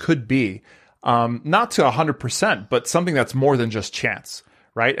what it could be. Not to 100%, but something that's more than just chance,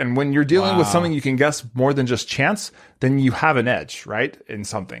 right? And when you're dealing with something you can guess more than just chance, then you have an edge, right? In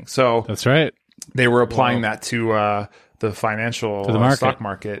something. So that's right. They were applying that to the financial stock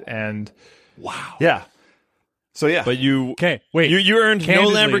market. And yeah. So yeah, but you wait. You earned no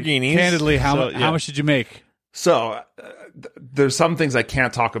Lamborghinis. Candidly, how much did you make? So there's some things I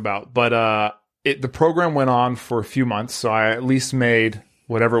can't talk about, but the program went on for a few months, so I at least made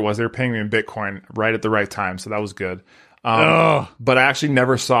whatever it was. They were paying me in Bitcoin right at the right time, so that was good. But I actually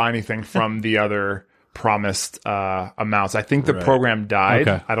never saw anything from the other promised amounts. I think the program died.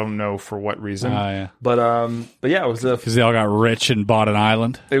 Okay. I don't know for what reason. But yeah, it was because they all got rich and bought an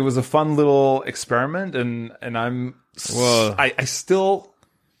island. It was a fun little experiment, and I still.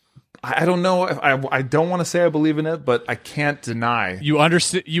 I don't know if I don't want to say I believe in it, but I can't deny. You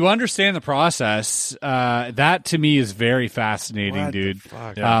understand the process. That to me is very fascinating, dude.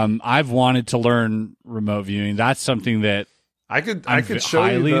 I've wanted to learn remote viewing. That's something that I could show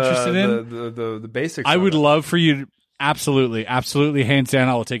highly you interested in. The basics. I would love for you to, absolutely, hands down.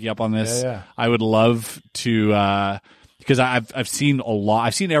 I will take you up on this. Yeah. I would love to because I've seen a lot.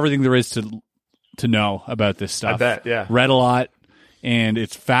 I've seen everything there is to know about this stuff. I bet. Yeah. Read a lot. And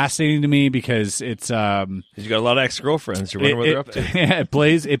it's fascinating to me because it's you got a lot of ex-girlfriends. You're wondering what they're up to. Yeah, it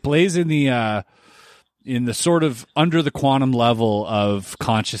plays in the in the sort of under the quantum level of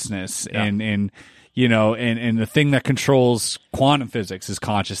consciousness, and you know, and the thing that controls quantum physics is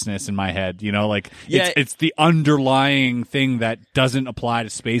consciousness in my head. You know, like it's the underlying thing that doesn't apply to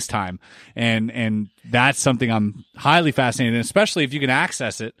space time, and that's something I'm highly fascinated in, especially if you can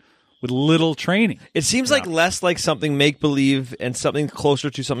access it with little training. It seems like less like something make-believe and something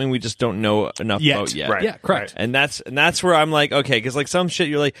closer to something we just don't know enough about yet. Right. Yeah, correct. And that's where I'm like, okay, because like some shit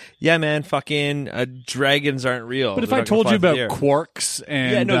you're like, yeah, man, fucking dragons aren't real. But if They're I not gonna told you fly about through the air. quarks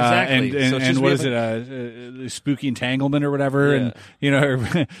and exactly. So it's and just what we is have, it, spooky entanglement or whatever, and you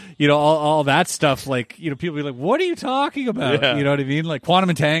know, all that stuff, like, you know, people be like, what are you talking about? Yeah. You know what I mean? Like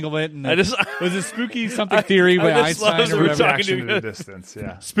quantum entanglement, and was it spooky something theory by I just love Einstein that or we're whatever? talking Action at a distance,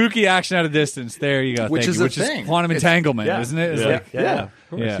 yeah. Spooky action at a distance. There you go. Which Thank is you. a Which thing. is quantum entanglement, isn't it? It's like, Yeah.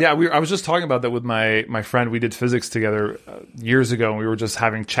 I was just talking about that with my friend. We did physics together years ago, and we were just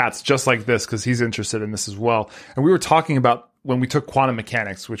having chats just like this because he's interested in this as well. And we were talking about when we took quantum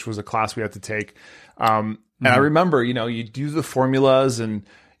mechanics, which was a class we had to take. And I remember, you know, you do the formulas and,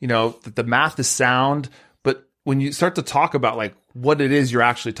 you know, the math is sound. But when you start to talk about like what it is you're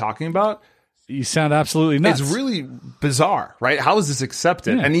actually talking about, you sound absolutely nuts. it's really bizarre, right? How is this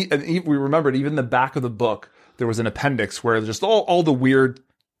accepted? Yeah. And we remembered even the back of the book, there was an appendix where just all the weird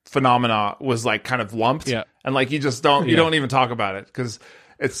phenomena was like kind of lumped. Yeah. And like you don't even talk about it because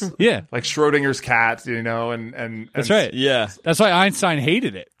it's like Schrodinger's cat, you know, and That's right. Yeah. That's why Einstein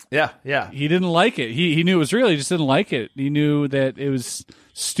hated it. Yeah. He didn't like it. He knew it was real. He just didn't like it. He knew that it was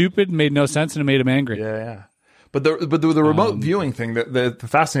stupid, made no sense, and it made him angry. Yeah. But the remote viewing thing, the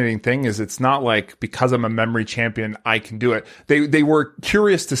fascinating thing is it's not like because I'm a memory champion, I can do it. They were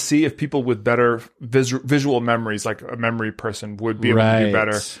curious to see if people with better visual memories, like a memory person, would be able to do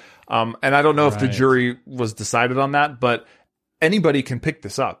better. And I don't know if the jury was decided on that, but anybody can pick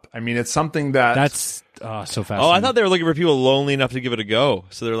this up. I mean, it's something that's so fascinating. Oh, I thought they were looking for people lonely enough to give it a go.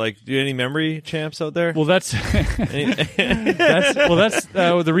 So they're like, do you any memory champs out there? Well, that's the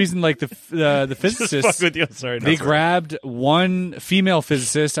reason. Like the physicists, fuck with you. I'm sorry. They grabbed one female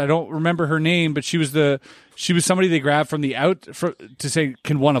physicist. I don't remember her name, but she was somebody they grabbed from the to say,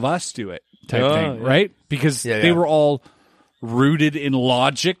 can one of us do it? Type thing, right? Because they were all rooted in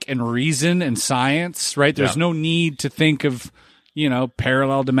logic and reason and science, right? There's no need to think of, you know,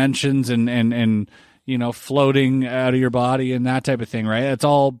 parallel dimensions and you know, floating out of your body and that type of thing, right? It's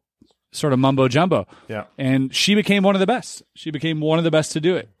all sort of mumbo jumbo. Yeah. And she became one of the best. She became one of the best to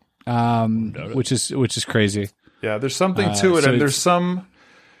do it, which is crazy. Yeah, there's something to it, and there's some,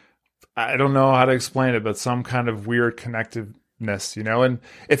 I don't know how to explain it, but some kind of weird connectiveness, you know? And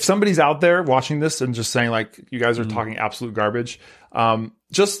if somebody's out there watching this and just saying, like, you guys are talking absolute garbage,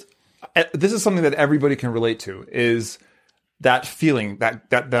 this is something that everybody can relate to, is that feeling,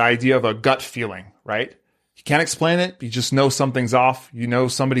 that idea of a gut feeling, right? You can't explain it. You just know something's off. You know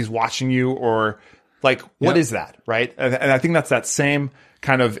somebody's watching you, or like, what is that, right? And I think that's that same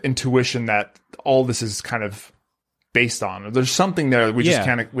kind of intuition that all this is kind of based on. There's something there we just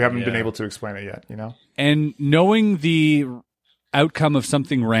can't. We haven't been able to explain it yet, you know. And knowing the outcome of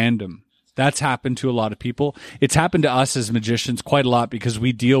something random, that's happened to a lot of people. It's happened to us as magicians quite a lot because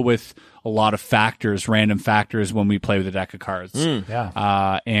we deal with a lot of factors, random factors, when we play with a deck of cards.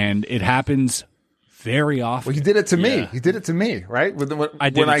 And it happens very often. Well, he did it to me. He did it to me, right?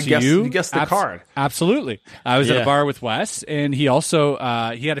 You guessed the card. Absolutely. I was at a bar with Wes, and he also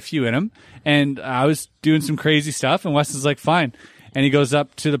he had a few in him, and I was doing some crazy stuff, and Wes is like, fine. And he goes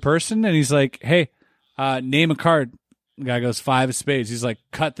up to the person, and he's like, hey, name a card. The guy goes, 5 of spades. He's like,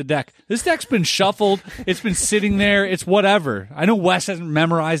 cut the deck. This deck's been shuffled. It's been sitting there. It's whatever. I know Wes hasn't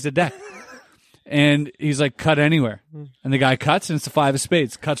memorized the deck. And he's like, cut anywhere. And the guy cuts, and it's the 5 of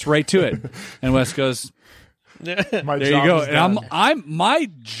spades. Cuts right to it. And Wes goes, there you go. And my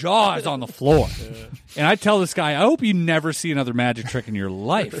jaw is on the floor. And I tell this guy, I hope you never see another magic trick in your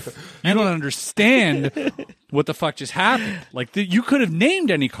life. You don't understand what the fuck just happened. Like, you could have named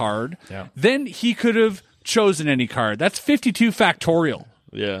any card. Yeah. Then he could have chosen any card. That's 52 factorial.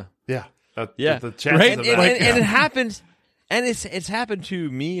 Yeah. Yeah. The chances right? of that. And it happens. And it's happened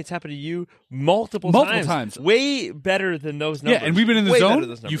to me. It's happened to you multiple times. Way better than those numbers. Yeah, and we've been in the Way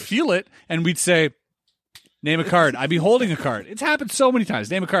zone. You feel it, and we'd say, name a card. I'd be holding a card. It's happened so many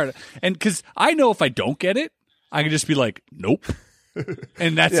times. Name a card. And because I know if I don't get it, I can just be like, nope.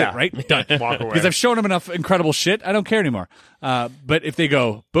 And that's it, right? Done. Walk away. Because I've shown them enough incredible shit, I don't care anymore. But if they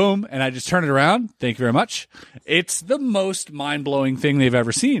go, boom, and I just turn it around, thank you very much, it's the most mind-blowing thing they've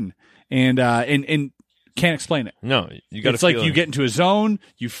ever seen. And can't explain it. No, you got to. It's like you get into a zone,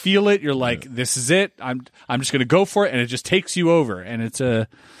 you feel it, you're like, this is it. I'm just going to go for it, and it just takes you over. And it's and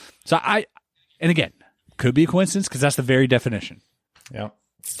again, could be a coincidence because that's the very definition. Yeah.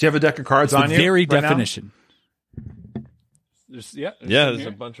 Do you have a deck of cards on the you? Very right definition. There's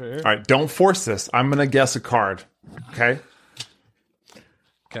a bunch right here. All right, don't force this. I'm going to guess a card. Okay?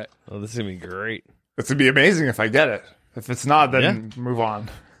 Okay. Oh, this is going to be great. It's going to be amazing if I get it. If it's not, then move on.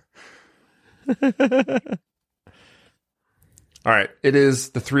 All right, it is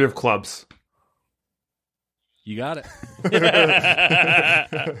the 3 of clubs. You got it. All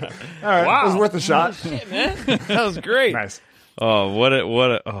right, it was worth a shot. Shit, man. That was great. Nice. Oh, what a.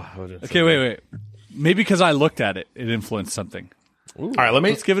 Okay, wait. Maybe because I looked at it, it influenced something. All right,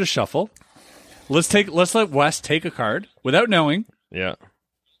 let's give it a shuffle. Let's let Wes take a card without knowing. Yeah.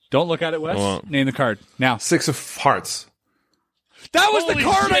 Don't look at it, Wes. Name the card now. 6 of hearts. That was Holy the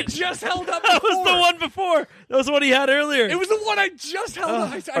card shit. I just held up before. That was the one before. That was the one he had earlier. It was the one I just held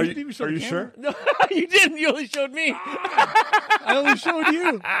up. I didn't even show Are you the sure? No, you didn't. You only showed me. I only showed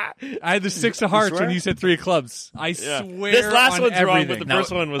you. I had the 6 of hearts when you said 3 of clubs. I swear. This last on one's everything. wrong, but the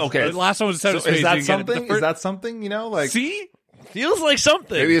first one was okay. The last one was 7 of spades. Is that You didn't get it. something? Is that something? You know, like See? Feels like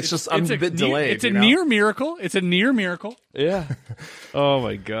something. maybe it's just I'm a bit delayed. It's a near miracle. It's a near miracle. Yeah. Oh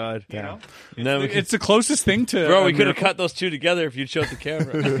my god. You know? No, It's the closest thing to. bro, a we could have miracle. cut those two together if you'd showed the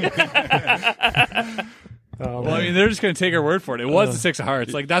camera. Well, I mean, they're just going to take our word for it. It was the 6 of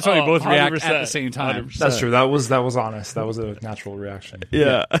hearts. Like that's why we both react 100%. at the same time. 100%. That's true. That was honest. That was a natural reaction.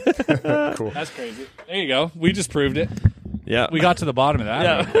 Yeah. Cool. That's crazy. There you go. We just proved it. Yeah. We got to the bottom of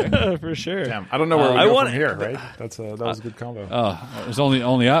that. Yeah, for sure. Damn, I don't know where we I go want- from here. Right? That was a good combo. Oh, it was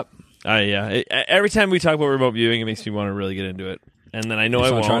only up. Yeah. Every time we talk about remote viewing, it makes me want to really get into it. And then I know I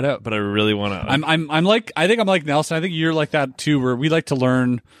wanna won't, try it out. but I really want to. I'm like I think I'm like Nelson. I think you're like that too, where we like to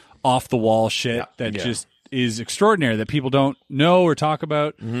learn off the wall shit that just is extraordinary that people don't know or talk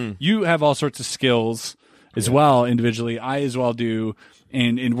about. Mm-hmm. You have all sorts of skills as well individually. I as well do.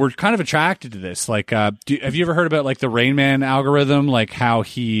 And we're kind of attracted to this. Like, have you ever heard about like the Rain Man algorithm? Like how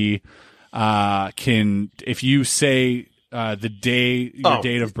he can, if you say the day, your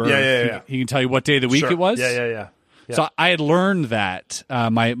date of birth, he can tell you what day of the week it was. Yeah. So I had learned that.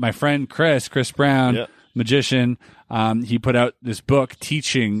 My friend Chris Brown, magician, he put out this book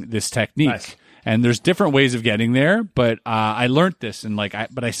teaching this technique. Nice. And there's different ways of getting there, but I learned this and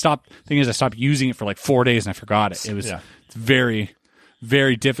but I stopped. Thing is, I stopped using it for like 4 days and I forgot it. It's very,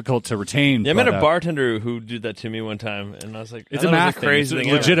 very difficult to retain. I met a bartender who did that to me one time, and I was like, "It's a math thing. It's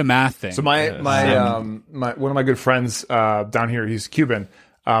legit a math thing." So my one of my good friends down here, he's Cuban,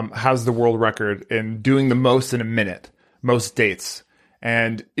 has the world record in doing the most in a minute, most dates.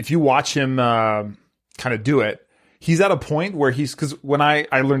 And if you watch him kind of do it, he's at a point where because when I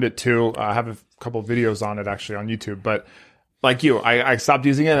learned it too, I have a couple of videos on it actually on YouTube, but like you, I stopped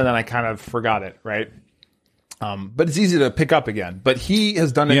using it and then I kind of forgot it, right? But it's easy to pick up again. But he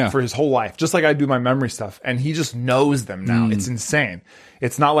has done it for his whole life, just like I do my memory stuff, and he just knows them now. It's insane.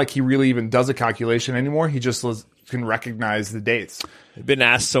 It's not like he really even does a calculation anymore. He just can recognize the dates. I've been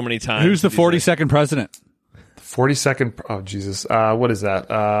asked so many times. Who's the 42nd president? 42nd. Oh Jesus! What is that?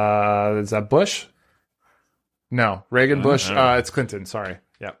 Is that Bush? No, Reagan, Bush. It's Clinton. Sorry.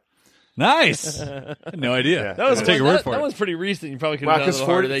 Yeah. Nice. No idea. Yeah. That was take your word for that it. was pretty recent. You probably could have done a Because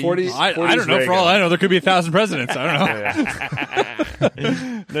little harder. 40 I don't know. For all I know, there could be 1,000 presidents. I don't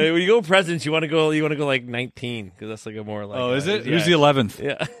know. No, when you go presidents, you want to go like 19 because that's like a more like. Oh, is it? Yeah. Who's the 11th?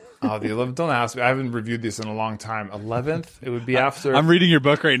 Yeah. Oh, the 11th. Don't ask me. I haven't reviewed this in a long time. 11th. It would be after. I'm reading your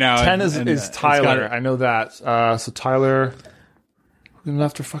book right now. 10 and is Tyler. I know that. So Tyler. Who's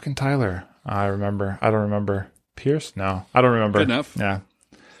after fucking Tyler? I remember. I don't remember. Pierce? No, I don't remember. Good enough. Yeah.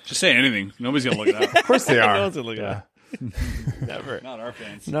 Just say anything. Nobody's gonna look it up. Of course they are. No one's gonna look it up. Never. Not our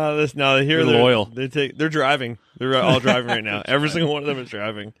fans. No, they're loyal. They're driving. They're all driving right now. Every single one of them is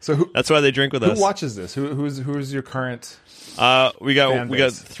driving. So that's why they drink with us. Who watches this? Who's your current? We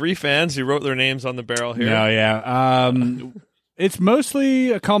got 3 fans who wrote their names on the barrel here. No, yeah. It's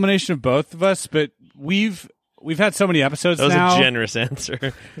mostly a combination of both of us, but we've had so many episodes That was now. a generous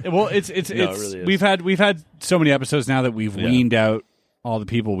answer. Well, it's it really is. we've had so many episodes now that we've weaned out all the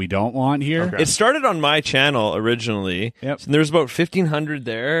people we don't want here. Okay. It started on my channel originally. Yep. So there was about 1,500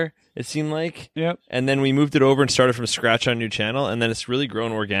 there, it seemed like. Yep. And then we moved it over and started from scratch on a new channel, and then it's really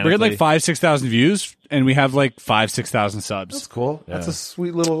grown organically. We got like 5,000-6,000 views, and we have like 5,000-6,000 subs. That's cool. Yeah. That's a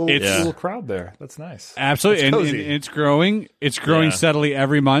sweet little crowd there. That's nice. Absolutely, That's and cozy. it's growing. It's growing steadily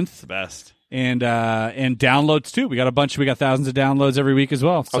every month. the best. And downloads too. We got thousands of downloads every week as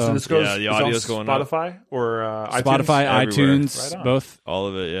well. So So this goes the is it audio's on going up. Spotify or iTunes? Spotify, everywhere. iTunes, Right on. both. All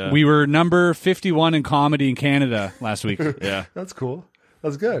of it, yeah. We were number 51 in comedy in Canada last week. yeah. That's cool.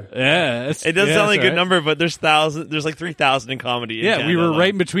 That's good. Yeah, it does sound like a good number, but there's like 3,000 in comedy. In Canada we were alone.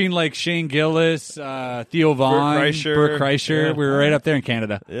 right in between like Shane Gillis, Theo Vaughn, Bert Kreischer. Yeah. We were right up there in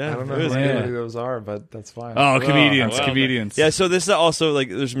Canada. Yeah, I don't know who any of those are, but that's fine. Oh, comedians. Yeah, so this is also like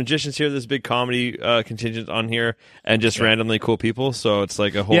there's magicians here. There's a big comedy contingent on here, and just randomly cool people. So it's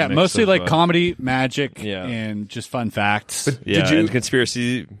like a whole mix mostly of, like comedy, magic, and just fun facts. But and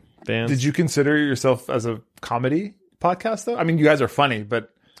conspiracy fans. Did you consider yourself as a comedy podcast though? I mean, you guys are funny, but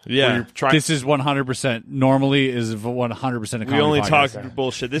this is 100%. Normally is 100% a comedy. We only podcast. talk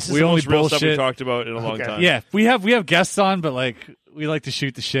bullshit. This is the most real stuff we talked about in a long time. Yeah, we have guests on, but like we like to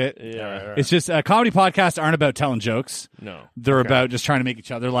shoot the shit. Yeah, right. It's just comedy podcasts aren't about telling jokes. No, they're about just trying to make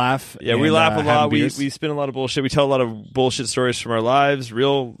each other laugh. Yeah, we laugh a lot. We spin a lot of bullshit. We tell a lot of bullshit stories from our lives,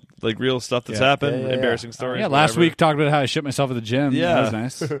 real stuff that's happened, embarrassing stories. Yeah, last week talked about how I shit myself at the gym. Yeah, that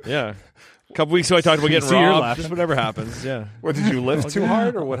was nice. Yeah. A couple weeks ago, I talked about getting robbed. Just whatever happens. Yeah. What, did you lift too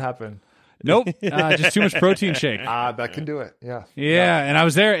hard, or what happened? Nope, just too much protein shake. That can do it. Yeah, and I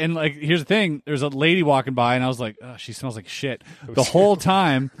was there, and like, here's the thing: there's a lady walking by, and I was like, "Oh, she smells like shit." The whole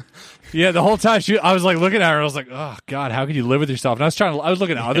time, I was like looking at her, and I was like, "Oh God, how could you live with yourself?" And I was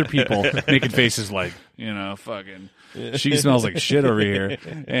looking at other people making faces like, fucking. She smells like shit over here,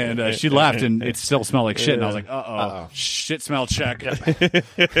 and she left, and it still smelled like shit. And I was like, "Uh-oh, shit smell check." And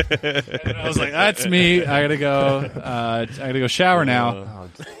I was like, "That's me. I gotta go. I gotta go shower now."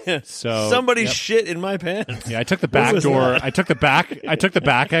 So somebody shit in my pants. Yeah, I took the back door. I took the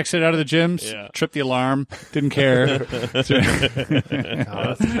back exit out of the gym. Tripped the alarm. Didn't care. That's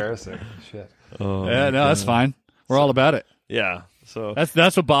embarrassing. Shit. Yeah, no, that's fine. We're all about it. Yeah. So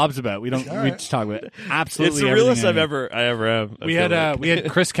that's what Bob's about. We just talk about absolutely. It's the realest I ever have. We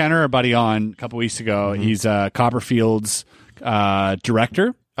had Chris Kenner, our buddy, on a couple weeks ago. Mm-hmm. He's Copperfield's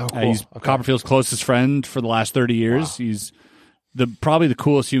director. Oh, cool. He's Copperfield's closest friend for the last 30 years. Wow. He's probably the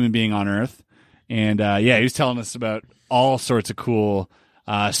coolest human being on earth. And he was telling us about all sorts of cool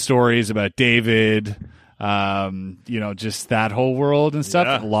stories about David. Just that whole world and stuff.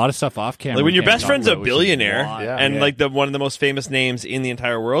 Yeah. A lot of stuff off camera. Like when your best friend's a billionaire like one of the most famous names in the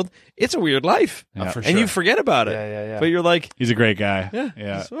entire world, it's a weird life. For sure. And you forget about it. Yeah. But you're like, he's a great guy.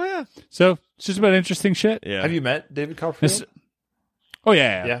 Yeah. So it's just about interesting shit. Yeah. Have you met David Copperfield?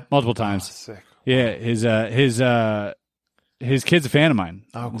 Yeah. Multiple times. Sick. Yeah. His kid's a fan of mine.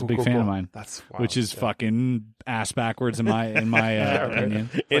 Oh, He's cool, a big cool, fan cool. of mine. That's wild. Which is fucking ass backwards in my opinion.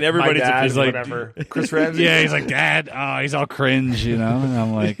 In everybody's opinion, he's like whatever. Chris Ramsey. Yeah, he's like, Dad. Oh, he's all cringe, And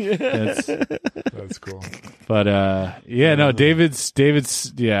I'm like, that's cool. But David's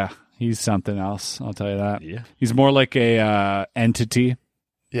he's something else. I'll tell you that. Yeah, he's more like a entity.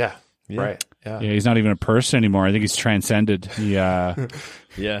 Yeah. Right. Yeah. He's not even a person anymore. I think he's transcended. He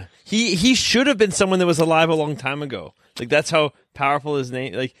should have been someone that was alive a long time ago. Like that's how powerful his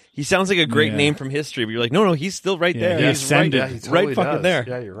name. Like he sounds like a great name from history, but you're like, no, he's still right there. He's ascended. He totally right fucking does. there.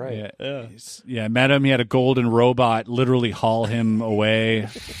 Yeah, you're right. I met him. He had a golden robot literally haul him away.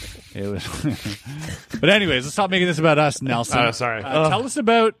 It was. But anyways, let's stop making this about us, Nelson. Sorry.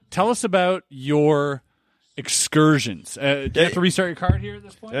 Tell us about your excursions. Do you have to restart your card here at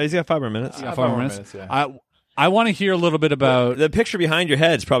this point? He's got 5 more minutes. You got 5 more minutes. I want to hear a little bit about the picture behind your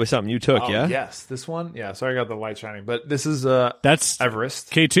head is probably something you took. Yes, this one. Yeah, sorry, I got the light shining, but this is that's Everest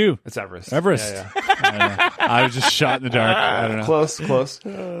K2. It's Everest. Yeah. I was just shot in the dark. I don't know. Close.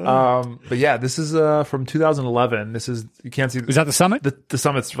 But yeah, this is from 2011. This is you can't see. Is that the summit? The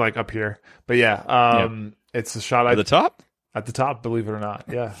summit's like up here, but yeah, it's a shot at the top. At the top, believe it or not,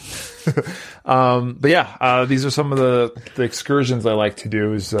 yeah. But yeah, these are some of the excursions I like to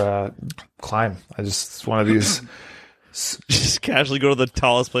do is climb. It's one of these. Just casually go to the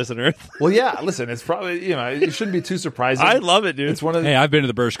tallest place on earth. Well, yeah. Listen, it's probably it shouldn't be too surprising. I love it, dude. It's one of Hey, I've been to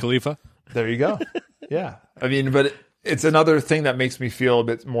the Burj Khalifa. There you go. Yeah, I mean, but it's another thing that makes me feel a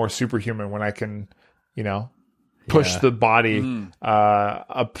bit more superhuman when I can, push the body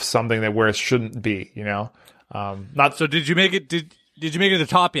up something that where it shouldn't be. Not so. Did you make it? Did you make it to the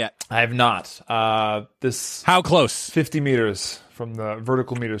top yet? I have not. This how close? 50 meters from the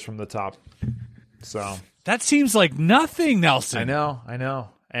vertical meters from the top. So that seems like nothing, Nelson. I know.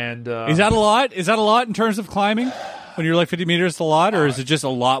 And is that a lot? Is that a lot in terms of climbing? When you're like 50 meters, a lot, or is it just a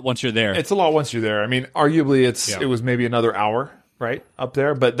lot once you're there? It's a lot once you're there. I mean, arguably, it was maybe another hour, right, up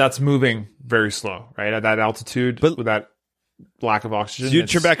there, but that's moving very slow, right, at that altitude, but with that lack of oxygen. So you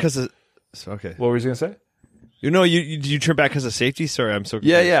turn back because of okay. What were you going to say? You turn back because of safety? Sorry, I'm so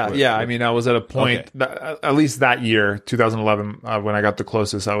confused. Yeah. I mean, I was at a point, at least that year, 2011, when I got the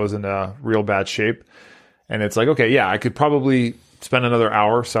closest, I was in a real bad shape. And it's like, okay, yeah, I could probably spend another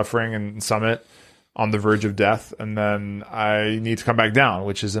hour suffering in Summit, on the verge of death, and then I need to come back down,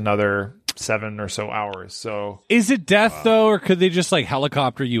 which is another 7 or so hours. So is it death though, or could they just like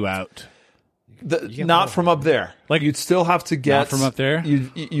helicopter you out? Not from up there. Like you'd still have to get not from up there.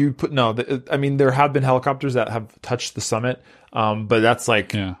 You put no. I mean, there have been helicopters that have touched the summit, but that's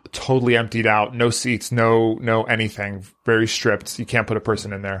like totally emptied out. No seats, no anything. Very stripped. You can't put a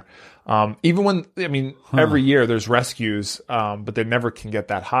person in there. Even when every year there's rescues, but they never can get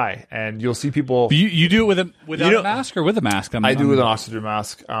that high. And you'll see people. You do it without a mask or with a mask? I do it with an oxygen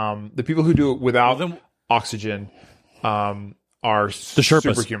mask. The people who do it without oxygen are the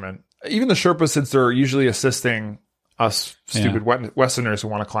Sherpas. Superhuman. Even the Sherpas, since they're usually assisting us stupid Westerners who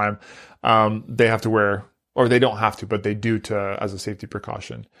want to climb, they have to wear, or they don't have to, but they do as a safety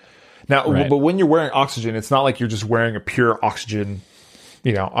precaution. Now, but when you're wearing oxygen, it's not like you're just wearing a pure oxygen,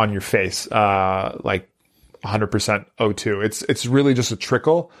 on your face, like 100% O2. It's really just a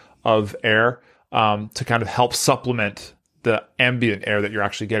trickle of air to kind of help supplement the ambient air that you're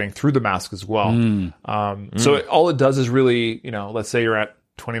actually getting through the mask as well. So all it does is really, let's say you're at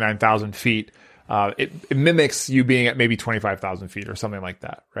 29,000 feet. It mimics you being at maybe 25,000 feet or something like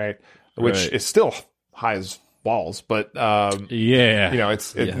that, right? Which is still high as balls, but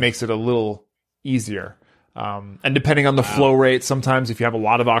it makes it a little easier. And depending on the flow rate, sometimes if you have a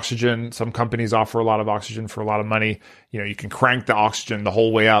lot of oxygen, some companies offer a lot of oxygen for a lot of money. You can crank the oxygen the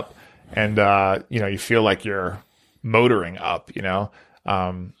whole way up, and you feel like you're motoring up.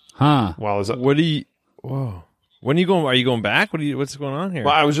 Well, is it? What do you? Whoa. When are you going? Are you going back? What's going on here?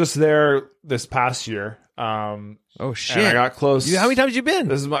 Well, I was just there this past year. Oh shit! And I got close. How many times have you been?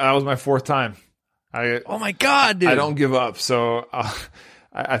 That was my 4th time. Oh my god, dude! I don't give up. So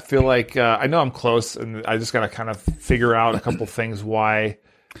I feel like I know I'm close, and I just got to kind of figure out a couple things. Why?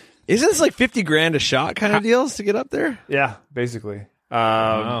 Isn't this like $50,000 a shot kind of deals to get up there? Yeah, basically.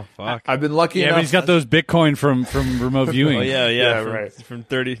 Oh fuck! I've been lucky enough. But he's got those Bitcoin from remote viewing. Oh yeah, right. From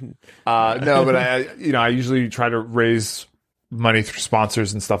 30. No, but I usually try to raise money through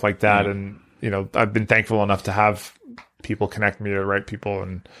sponsors and stuff like that, and I've been thankful enough to have people connect me to the right people,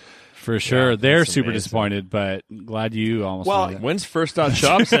 and for sure they're super disappointed, but glad you almost. Well, when's First Dot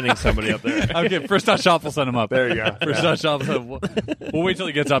Shop sending somebody up there? Okay, First Dot Shop will send him up. There you go. First Dot Shop. We'll wait till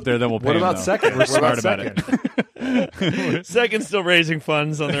he gets up there, then we'll pay What him, about though. Second? We're smart about it. Second's still raising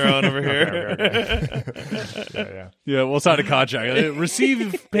funds on their own over here. Yeah, we'll sign a contract.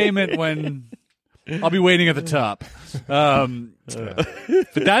 Receive payment when I'll be waiting at the top. But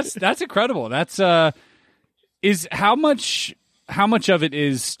that's incredible. That's is how much of it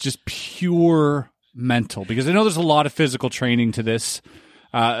is just pure mental? Because I know there's a lot of physical training to this.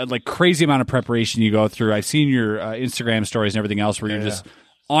 Like crazy amount of preparation you go through. I've seen your Instagram stories and everything else where you're just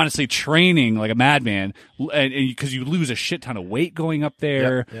honestly training like a madman, and because you lose a shit ton of weight going up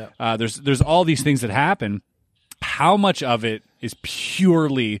there. There's all these things that happen. How much of it is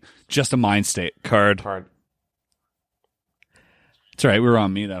purely just a mind state? Card. It's all right. We were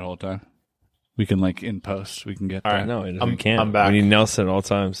on me that whole time. We can in post. We can get all that. right. No, we can't. I'm back. We need Nelson at all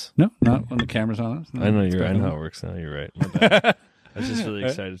times. No, not when the camera's on us. No, I know you're right. I know how it works now. You're right. My bad. I was just really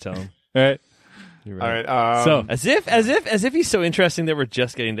excited to tell him. All right. You're right. All right. So as if he's so interesting that we're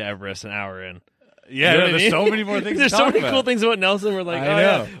just getting to Everest an hour in. Yeah, You know what I there's mean? so many more things. There's to so talk many about. cool things about Nelson. We're like, I oh know.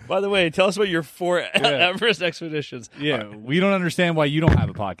 yeah. By the way, tell us about your 4 Everest expeditions. Yeah, we don't understand why you don't have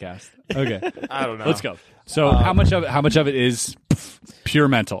a podcast. Okay, I don't know. let's go. So how much of it is pure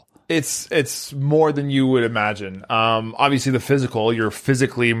mental? It's more than you would imagine. Obviously, the physical, you're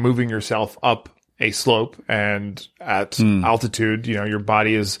physically moving yourself up a slope, and at altitude, your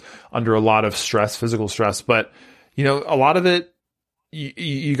body is under a lot of stress, physical stress. But a lot of it,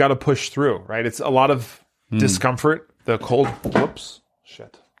 you got to push through, right? It's a lot of discomfort. The cold. Whoops,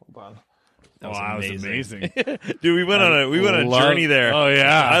 shit. Hold on. That was amazing. Dude, we went on a journey there. Oh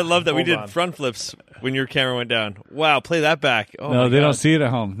yeah, I love that we Hold did on. front flips when your camera went down. Wow, play that back. Oh no, my they God. don't see it at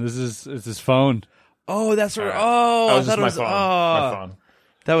home. It's his phone. Oh, that's right. That Oh, was I just thought it my was. phone. Oh, My phone.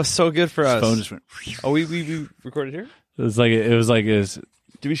 that was so good for His us. phone just went. Oh, we recorded here. It was like his.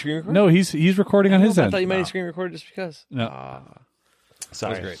 Did we screen record? No, he's recording on his I end. thought you might have screen recorded just because. No.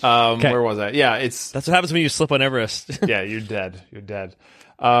 Sorry. That was great. Okay. Where was I? Yeah, it's That's what happens when you slip on Everest. yeah, you're dead. You're dead.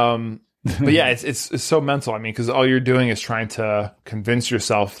 But yeah, it's so mental. I mean, because all you're doing is trying to convince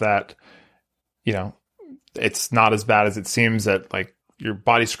yourself that, it's not as bad as it seems. That like your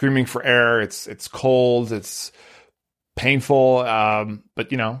body's screaming for air. It's cold. It's painful.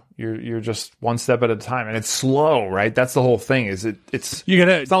 But you're just one step at a time, and it's slow, right? That's the whole thing. It's It's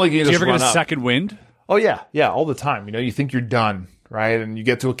not like you do just you ever run get a up. second wind? Oh yeah, all the time. You think you're done, right? And you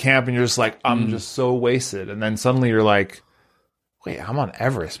get to a camp and you're just like, I'm just so wasted, and then suddenly you're like, wait, I'm on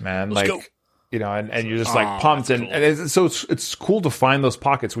Everest, man. Let's like, go. and you're just like pumped. And, cool. and it's cool to find those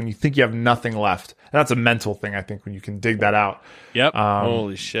pockets when you think you have nothing left. And that's a mental thing, I think, when you can dig that out. Yep.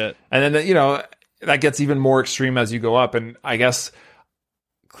 Holy shit. And then, that gets even more extreme as you go up. And I guess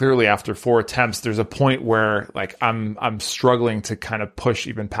clearly after 4 attempts, there's a point where like I'm struggling to kind of push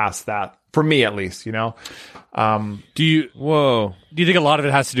even past that, for me at least, Do you think a lot of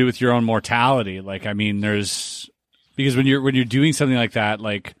it has to do with your own mortality? Like, I mean, because when you're doing something like that,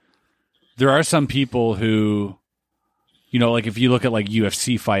 like there are some people who, like if you look at like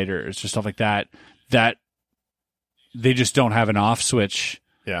UFC fighters or stuff like that they just don't have an off switch.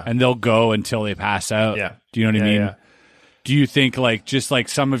 Yeah. And they'll go until they pass out. Yeah. Do you know what I mean? Yeah. Do you think like just like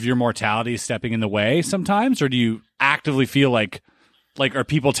some of your mortality is stepping in the way sometimes, or do you actively feel like are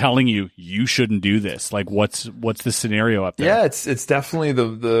people telling you shouldn't do this? Like what's the scenario up there? Yeah, it's definitely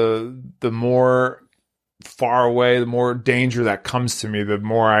the more far away, the more danger that comes to me, the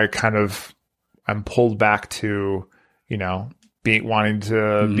more I kind of I'm pulled back to, wanting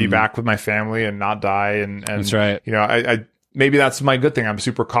to be back with my family and not die. And that's right. I maybe that's my good thing. I'm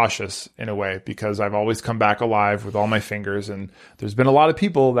super cautious in a way because I've always come back alive with all my fingers. And there's been a lot of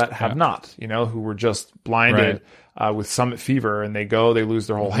people that have not, who were just blinded with summit fever, and they lose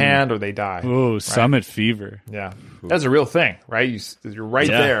their whole hand or they die. Oh, right? Summit fever. Yeah. That's a real thing, right? You're right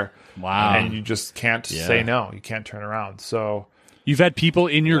there. Wow. And you just can't say no. You can't turn around. So you've had people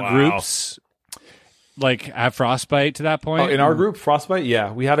in your groups like have frostbite to that point? In our group, frostbite?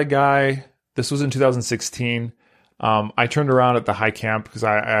 Yeah. We had a guy, this was in 2016. I turned around at the high camp because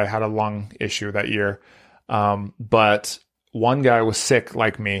I had a lung issue that year. But one guy was sick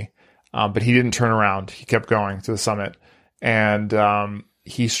like me, but he didn't turn around. He kept going to the summit, and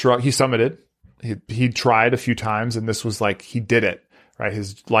he summited. He tried a few times, and this was like he did it, right?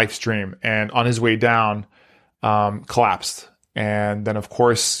 His life's dream. And on his way down, collapsed. And then, of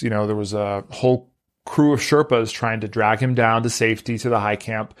course, there was a whole crew of Sherpas trying to drag him down to safety to the high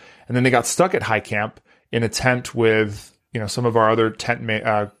camp, and then they got stuck at high camp in a tent with, some of our other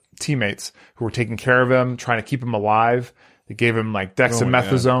teammates who were taking care of him, trying to keep him alive. They gave him like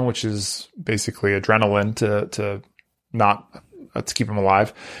dexamethasone, which is basically adrenaline to keep him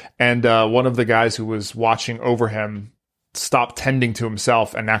alive. And one of the guys who was watching over him stopped tending to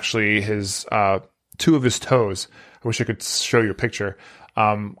himself, and actually his 2 of his toes, I wish I could show you a picture,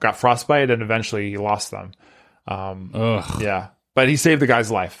 got frostbite, and eventually he lost them. Yeah, but he saved the guy's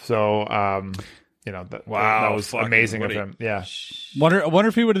life. So, that was amazing of him. Yeah. Wonder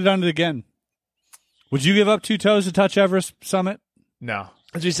if he would have done it again. Would you give up 2 toes to touch Everest summit? No.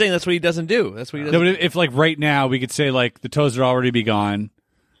 That's what he's saying. That's what he doesn't do. That's what he doesn't. No, but if like right now we could say like the toes would already be gone,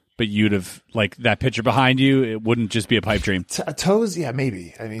 but you'd have like that picture behind you, it wouldn't just be a pipe dream. Toes, yeah,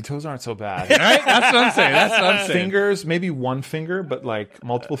 maybe. I mean, toes aren't so bad. Right? That's what I'm saying. Fingers, maybe one finger, but like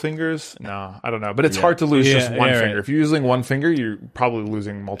multiple fingers, no, I don't know. But it's hard to lose just one finger. Right. If you're using one finger, you're probably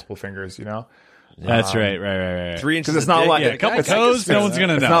losing multiple fingers. That's right. 3 inches. Because it's not like a couple toes. No one's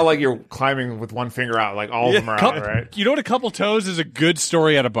gonna know. It's not like you're climbing with one finger out. Like all of them are out, right? You know what? A couple toes is a good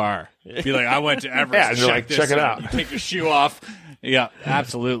story at a bar. Be like, I went to Everest. Yeah, and you're like, check it out. You take your shoe off. Yeah,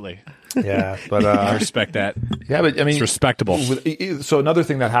 absolutely. Yeah, but I respect that. Yeah, but I mean, it's respectable. So another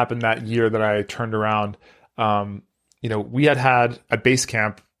thing that happened that year that I turned around, we had at base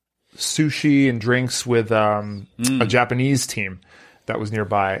camp sushi and drinks with a Japanese team that was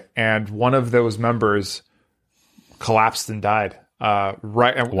nearby, and one of those members collapsed and died. I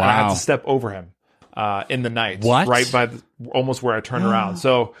had to step over him in the night. What? Right by almost where I turned around.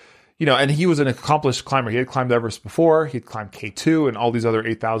 So, and he was an accomplished climber. He had climbed Everest before. He'd climbed K2 and all these other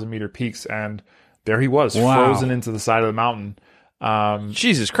 8,000 meter peaks, and there he was, frozen into the side of the mountain.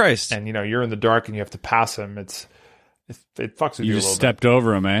 Jesus Christ! And you're in the dark and you have to pass him. It fucks with you a little bit. You just stepped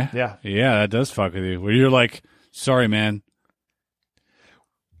over him, eh? Yeah, that does fuck with you. Where you're like, sorry, man.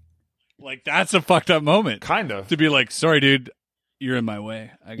 Like, that's a fucked up moment. Kind of. To be like, sorry, dude, you're in my way.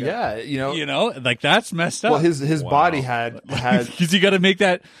 Like, that's messed up. Well, his body had because you got to make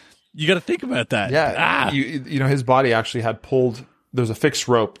that. You got to think about that. Yeah. His body actually had pulled. There's a fixed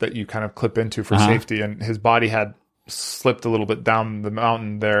rope that you kind of clip into for safety, and his body had slipped a little bit down the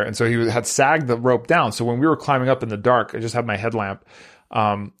mountain there, and so he had sagged the rope down. So when we were climbing up in the dark, I just had my headlamp.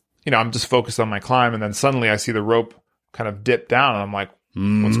 I'm just focused on my climb, and then suddenly I see the rope kind of dip down, and I'm like,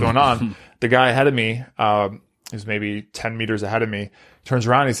 what's going on? The guy ahead of me, who's maybe 10 meters ahead of me, turns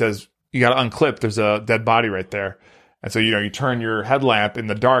around and he says, you got to unclip. There's a dead body right there. And so, you turn your headlamp in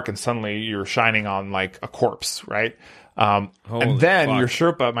the dark and suddenly you're shining on like a corpse, right? And then my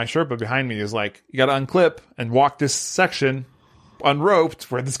Sherpa behind me is like, you got to unclip and walk this section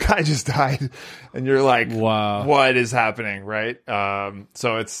unroped where this guy just died, and you're like, wow, what is happening, right?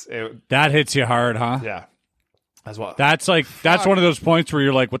 So that hits you hard, huh? Yeah, as well. That's one of those points where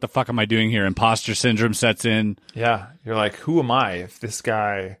you're like, what the fuck am I doing here? Imposter syndrome sets in. Yeah, you're like, who am I if this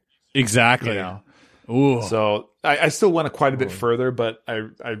guy? Exactly. Ooh. So I still went quite a bit further, but I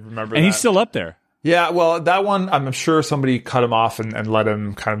remember, and he's still up there. Yeah, well, that one, I'm sure somebody cut him off and let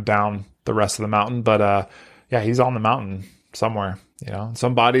him kind of down the rest of the mountain. But yeah, he's on the mountain somewhere.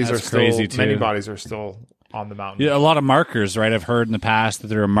 Some bodies That's are still crazy too. Many bodies are still on the mountain. Yeah, a lot of markers, right? I've heard in the past that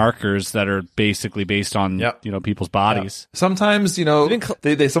there are markers that are basically based on people's bodies. Yeah. Sometimes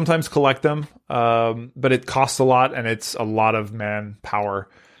they sometimes collect them, but it costs a lot and it's a lot of manpower.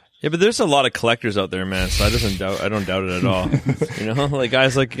 Yeah, but there's a lot of collectors out there, man. So I don't doubt it at all. Like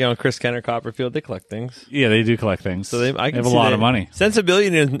guys like Chris Kenner, Copperfield, they collect things. Yeah, they do collect things. So they have a lot of money. Sense of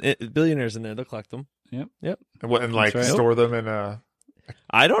billionaires in there, they'll collect them. Yep. And like store them in a.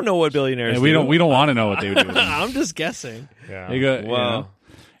 I don't know what billionaires. Yeah, we don't want to know what they would do. I'm just guessing. Yeah. Wow.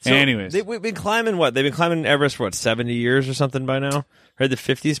 So anyways, we've been climbing what? They've been climbing Everest for 70 years or something by now. Right, the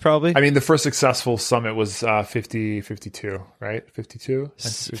 50s probably. I mean, the first successful summit was 52, right? 52?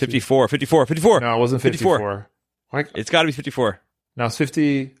 54. No, it wasn't 54. It's got to be 54. No, it's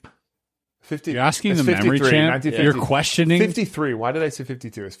 50. You're asking the memory champ. You're questioning 53. Why did I say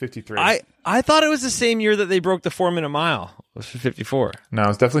 52? It's 53. I thought it was the same year that they broke the 4-minute mile. It was 54. No,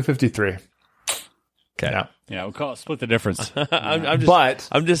 it's definitely 53. Okay. Yeah, we'll split the difference. They've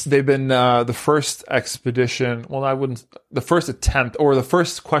been the first expedition. Well, the first attempt or the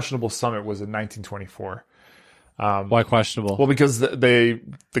first questionable summit was in 1924. Why questionable? Well, because the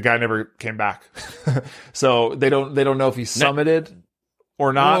guy never came back, so they don't know if he summited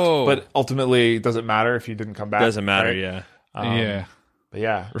or not. Whoa. But ultimately, it doesn't matter if he didn't come back. Doesn't matter. Right? Yeah. Yeah. But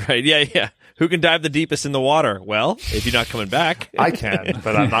yeah. Right. Yeah. Who can dive the deepest in the water? Well, if you're not coming back. I can,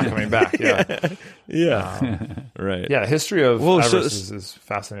 but I'm not coming back. Yeah. Right. Yeah, the history of Everest is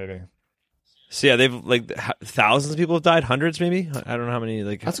fascinating. So yeah, they've thousands of people have died, hundreds maybe. I don't know how many.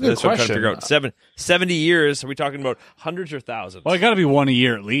 That's a good question. What I'm trying to figure out. 70 years. Are we talking about hundreds or thousands? Well, it got to be one a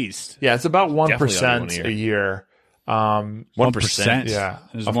year at least. Yeah, it's about 1% a year. 1%. Yeah,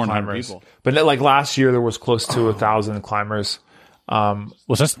 there's of more than climbers. people. But like last year, there was close to 1,000 climbers. Well,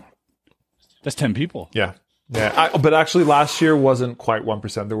 that's 10 people. Yeah. But actually, last year wasn't quite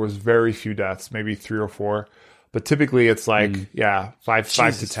 1%. There was very few deaths, maybe 3 or 4. But typically, it's like 5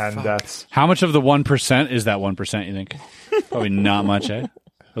 to 10 deaths. How much of the 1% is that 1%? You think? Probably not much.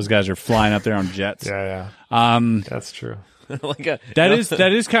 Those guys are flying up there on jets. Yeah. That's true.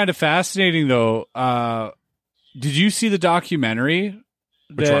 That is kind of fascinating, though. Did you see the documentary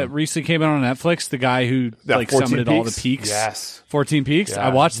that recently came out on Netflix? The guy who summited all the peaks. Yes, 14 peaks. Yeah. I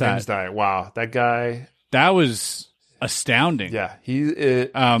watched that. Wow, that guy. That was astounding. Yeah, he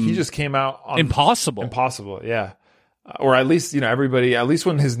just came out on Impossible. Yeah, or at least everybody. At least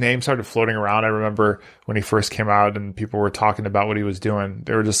when his name started floating around, I remember when he first came out and people were talking about what he was doing.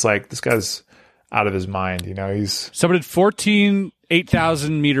 They were just like, "This guy's out of his mind." He's summited 14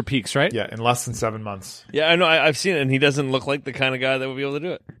 8,000 meter peaks, right? Yeah, in less than 7 months. Yeah, I know. I've seen it, and he doesn't look like the kind of guy that would be able to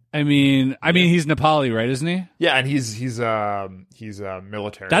do it. I mean, he's Nepali, right? Isn't he? Yeah, and he's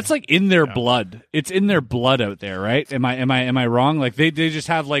military. That's like in their blood. It's in their blood out there, right? Am I wrong? Like they just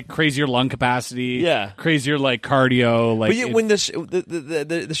have like crazier lung capacity, crazier like cardio. Like but when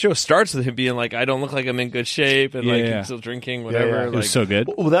the show starts with him being like, "I don't look like I'm in good shape," and I'm still drinking, whatever. Yeah. It was so good.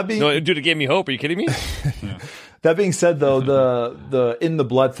 Well, that being dude, it gave me hope. Are you kidding me? That being said, though, the in the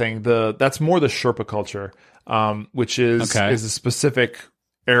blood thing, that's more the Sherpa culture, which is a specific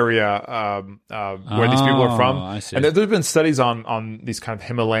area where these people are from. I see. And there's been studies on these kind of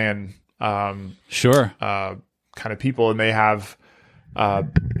Himalayan kind of people, and they have.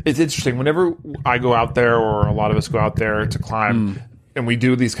 It's interesting. Whenever I go out there, or a lot of us go out there to climb, and we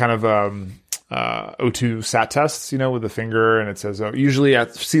do these kind of O2 sat tests, with the finger, and it says usually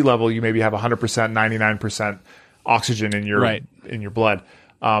at sea level you maybe have 100%, 99% oxygen in your blood.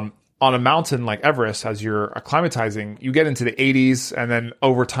 On a mountain like Everest, as you're acclimatizing, you get into the 80s, and then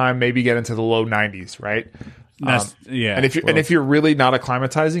over time maybe get into the low 90s, right? And if you're really not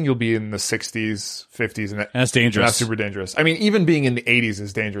acclimatizing, you'll be in the 60s, 50s, and that's dangerous. That's super dangerous. I mean, even being in the 80s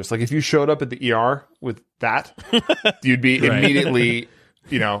is dangerous. Like if you showed up at the ER with that, you'd be immediately,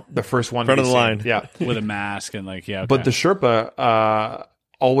 the first one front of the line, with a mask and But the Sherpa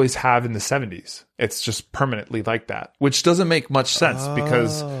always have in the 70s. It's just permanently like that, which doesn't make much sense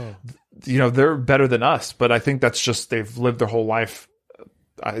because they're better than us. But I think that's just they've lived their whole life.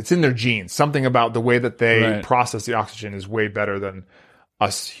 It's in their genes. Something about the way that they process the oxygen is way better than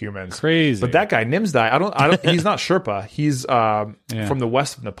us humans. Crazy. But that guy Nimsdai, I don't. He's not Sherpa. He's from the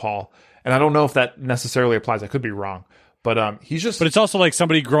west of Nepal, and I don't know if that necessarily applies. I could be wrong. But he's just. But it's also like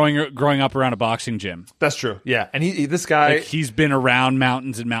somebody growing up around a boxing gym. That's true. Yeah, and this guy, like he's been around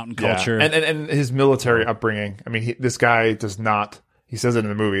mountains and mountain culture, and his military upbringing. I mean, this guy does not. He says it in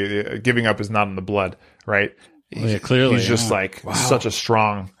the movie. Giving up is not in the blood, right? Clearly, he's just like such a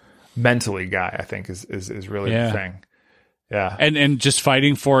strong mentally guy. I think is really the thing. Yeah, and just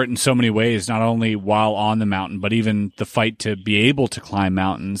fighting for it in so many ways, not only while on the mountain, but even the fight to be able to climb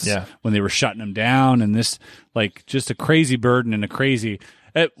mountains when they were shutting them down, and this like just a crazy burden and a crazy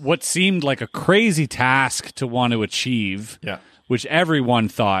what seemed like a crazy task to want to achieve. Yeah, which everyone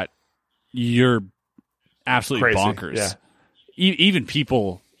thought you're absolutely crazy. Bonkers. Yeah, even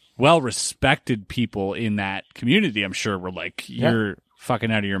people, well-respected people in that community, I'm sure were like, "You're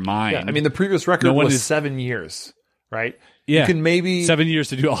fucking out of your mind." Yeah. I mean, the previous record was 7 years, right? Yeah, you can maybe 7 years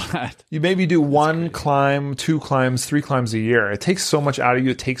to do all that. You maybe do one climb, 2 climbs, 3 climbs a year. It takes so much out of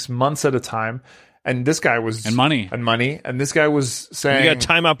you. It takes months at a time. And this guy was money. And this guy was saying, you got to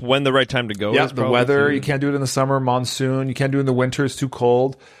time up when the right time to go. Yeah, is the weather. You can't do it in the summer, monsoon. You can't do it in the winter. It's too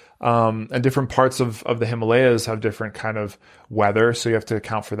cold. And different parts of the Himalayas have different kind of weather, so you have to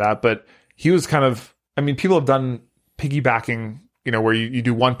account for that. But he was kind of, I mean, people have done piggybacking, where you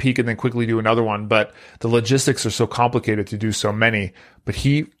do one peak and then quickly do another one, but the logistics are so complicated to do so many. But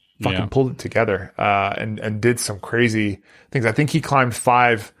he fucking pulled it together and did some crazy things. I think he climbed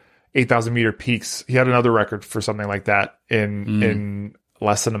 5 8,000-meter peaks. He had another record for something like that in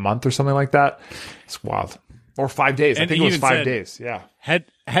less than a month or something like that. It's wild. Or 5 days. I think it was 5 days. Yeah. Had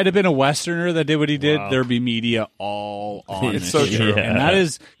it been a Westerner that did what he did, there'd be media all on it's this so shit. true. And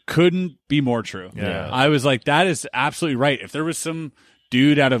that couldn't be more true. Yeah. I was like, that is absolutely right. If there was some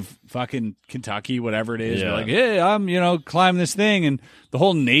dude out of fucking Kentucky, whatever it is, like, hey, I'm, climbing this thing, and the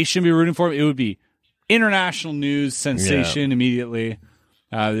whole nation be rooting for him, it would be international news sensation immediately.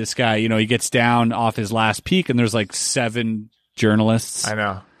 This guy, he gets down off his last peak, and there's like 7 journalists. I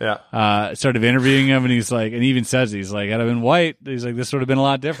know. Yeah. Started interviewing him, and he's like, and he even says, he's like, had I been white, he's like, this would have been a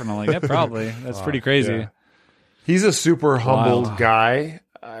lot different. I'm like, yeah, probably. That's pretty crazy. Yeah. He's a super humbled guy.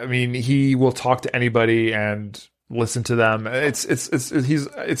 I mean, he will talk to anybody and listen to them.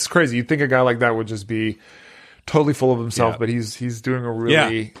 It's crazy. You'd think a guy like that would just be totally full of himself, but he's doing a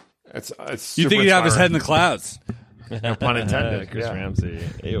really. It's you think he'd have his head in the clouds? No pun intended. Chris Ramsey.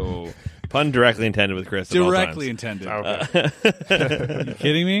 Ayo. Pun directly intended with Chris. Directly intended. Okay. Are you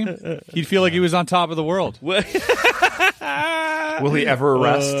kidding me? He'd feel like he was on top of the world. Will he ever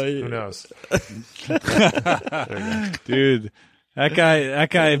arrest? Who knows? Dude, that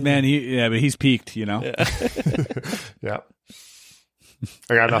guy, man, but he's peaked, Yeah.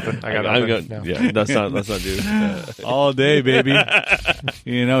 I got nothing. Let's not do this. All day, baby.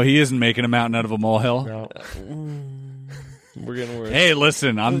 He isn't making a mountain out of a molehill. No. We're getting worse. Hey,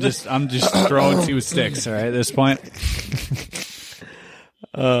 listen, I'm just throwing 2 sticks, all right, at this point.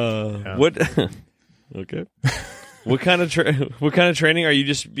 What? Okay. What kind of training are you?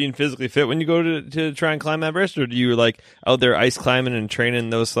 Just being physically fit when you go to try and climb Everest, or do you like out there ice climbing and training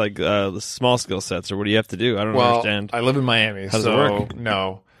those like small skill sets, or what do you have to do? I don't understand. I live in Miami, How's so it work?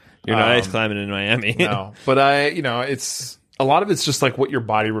 No, you're not ice climbing in Miami. No, but it's a lot of it's just like what your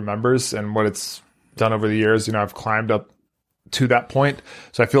body remembers and what it's done over the years. I've climbed up to that point,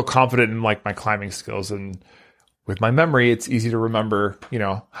 so I feel confident in like my climbing skills, and with my memory, it's easy to remember.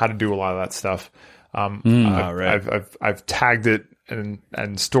 How to do a lot of that stuff. I've tagged it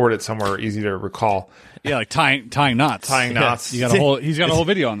and stored it somewhere easy to recall. Yeah, like tying knots. Tying knots. He's got a whole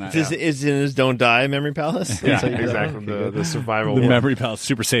video on that. Is in his Don't Die Memory Palace? Yeah, exactly. The survival. The Memory Palace,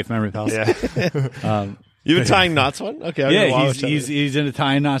 super safe Memory Palace. Yeah. You've been tying knots one? Okay. He's into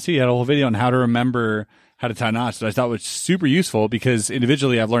tying knots too. He had a whole video on how to remember how to tie knots that I thought was super useful, because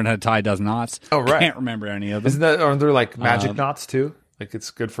individually I've learned how to tie a dozen knots. Oh, right. Can't remember any of them. Aren't there like magic knots too? Like it's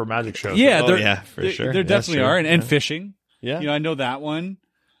good for magic shows. Yeah, for sure. There definitely are, and fishing. Yeah, I know that one.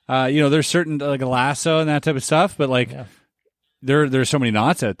 There's certain like a lasso and that type of stuff, but like there's so many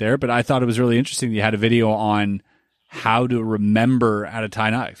knots out there. But I thought it was really interesting. You had a video on how to remember how to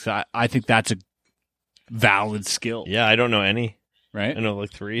tie knots. I think that's a valid skill. Yeah, I don't know any. Right? I know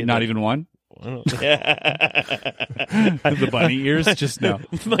like 3. Not even one. The bunny ears, just no.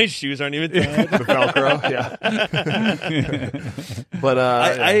 My shoes aren't even tied. The Velcro, But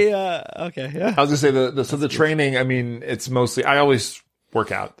okay, yeah. I was gonna say the training. I mean, it's mostly I always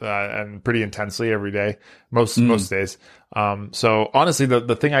work out and pretty intensely every day, most days. So honestly,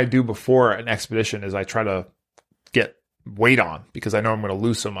 the thing I do before an expedition is I try to get weight on, because I know I'm going to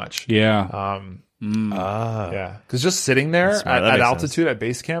lose so much. Yeah. Yeah, because just sitting there at altitude at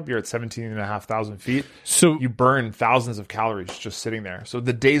base camp, you're at 17,500 feet. So you burn thousands of calories just sitting there. So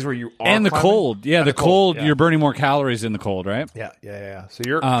the days where you are and the climbing, cold, the cold, you're burning more calories in the cold, right? Yeah. So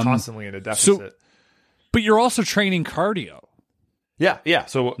you're constantly in a deficit. But you're also training cardio. Yeah.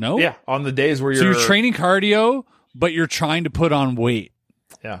 So no, on the days where you're training cardio, but you're trying to put on weight.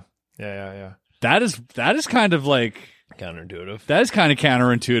 Yeah. That is kind of like counterintuitive. That is kind of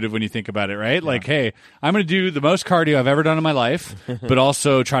counterintuitive when you think about it, right? Like, hey, I'm going to do the most cardio I've ever done in my life, but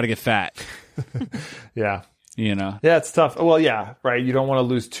also try to get fat. Yeah. Yeah, it's tough. Well, yeah, right. You don't want to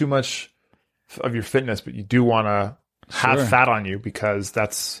lose too much of your fitness, but you do want to have fat on you because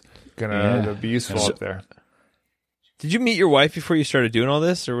that's going to be useful up there. Did you meet your wife before you started doing all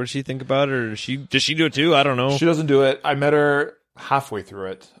this, or what did she think about it, or does she do it too? I don't know. She doesn't do it. I met her halfway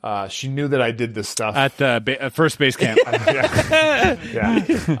through it. She knew that I did this stuff at the first base camp. But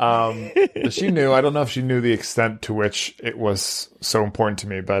she knew. I don't know if she knew the extent to which it was so important to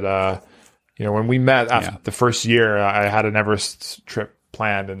me. But when we met after the first year, I had an Everest trip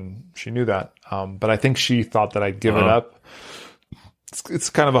planned, and she knew that. But I think she thought that I'd give it up.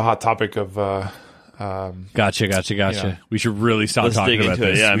 It's kind of a hot topic of. Gotcha. Yeah. We should really stop talking about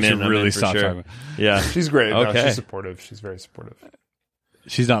this. Yeah, we should really stop talking about it. Yeah. She's great. Okay. No, she's supportive. She's very supportive.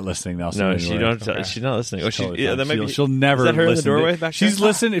 She's not listening now. No, she's not listening. She'll never is that her listen. In the doorway back she's there?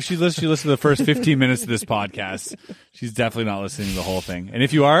 listened. If she listened to the first 15 minutes of this podcast, she's definitely not listening to the whole thing. And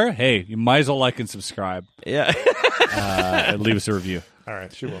if you are, hey, you might as well like and subscribe. Yeah. And leave us a review. All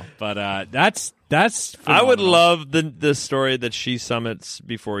right, she will. But that's. I would love the story that she summits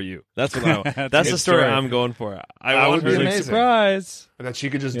before you. That's what that's the story I'm going for. I would be amazing. Surprise that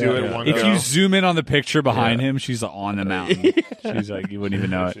she could just do it one. If you zoom in on the picture behind him, she's on the mountain. She's like, you wouldn't even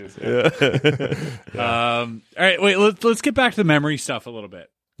know it. All right, wait. Let's get back to the memory stuff a little bit.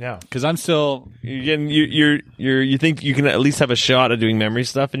 Yeah, because I'm still. You think you can at least have a shot at doing memory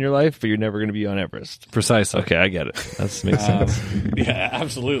stuff in your life, but you're never going to be on Everest. Precisely. Okay, I get it. That makes sense. Yeah,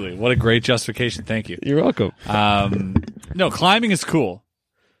 absolutely. What a great justification. Thank you. You're welcome. No, climbing is cool.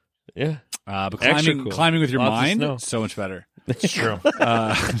 Yeah, but climbing with your mind, so much better. It's true.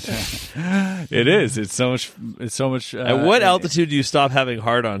 It is. It's so much. At what altitude do you stop having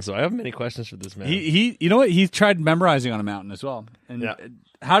hard on? So I have many questions for this man. He you know what? He tried memorizing on a mountain as well. And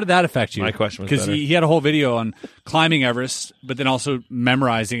how did that affect you? My question was because he had a whole video on climbing Everest, but then also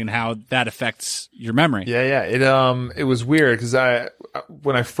memorizing and how that affects your memory. Yeah. It was weird because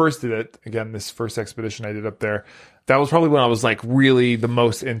when I first did it, again, this first expedition I did up there, that was probably when I was like really the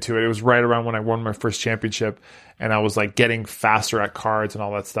most into it. It was right around when I won my first championship, and I was like getting faster at cards and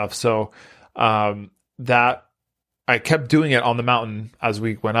all that stuff. So that I kept doing it on the mountain as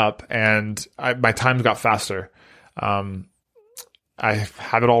we went up, and my times got faster. I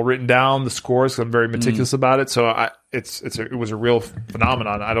have it all written down, the scores, 'cause I'm very meticulous about it. So it was a real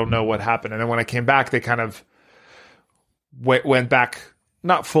phenomenon. I don't know what happened. And then when I came back, they kind of went back,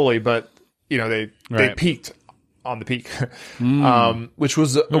 not fully, but they peaked on the peak, which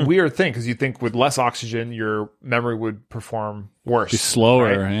was a weird thing because you think with less oxygen, your memory would perform worse. Be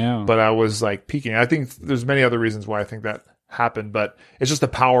slower, right? yeah. But I was like peaking. I think there's many other reasons why I think that happened, but it's just the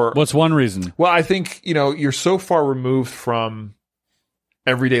power. What's one reason? Well, I think, you're so far removed from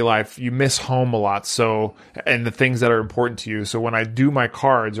everyday life, you miss home a lot. So, and the things that are important to you. So when I do my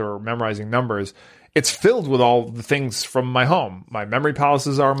cards or memorizing numbers, it's filled with all the things from my home. My memory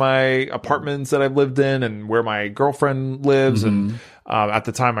palaces are my apartments that I've lived in and where my girlfriend lives. And at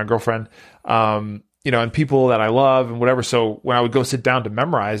the time, my girlfriend, and people that I love and whatever. So when I would go sit down to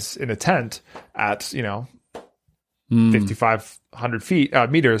memorize in a tent at,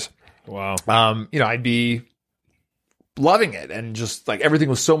 5,500 meters. Wow. I'd be loving it, and just like everything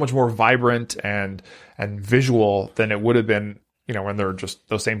was so much more vibrant and visual than it would have been, when they're just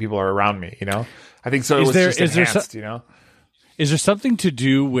those same people are around me. I think so. It was just enhanced. Is there something to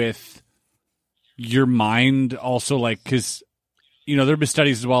do with your mind also? Like, because there have been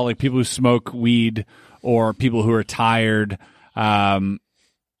studies as well, like people who smoke weed or people who are tired.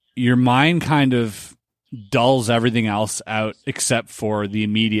 Your mind kind of dulls everything else out except for the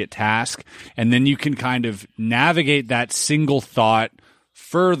immediate task, and then you can kind of navigate that single thought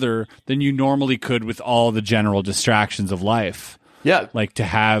further than you normally could with all the general distractions of life. Yeah, like to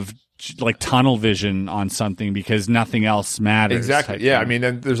have like tunnel vision on something because nothing else matters. Exactly. Yeah, I mean,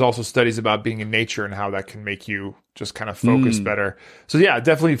 and there's also studies about being in nature and how that can make you just kind of focus better. So yeah,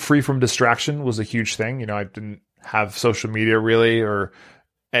 definitely free from distraction was a huge thing. I didn't have social media really or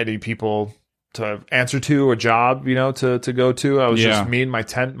any people to answer to, a job, to go to. I was just me and my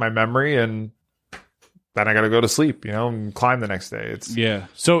tent, my memory, and then I got to go to sleep, and climb the next day.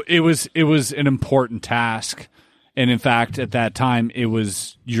 So it was an important task. And in fact, at that time, it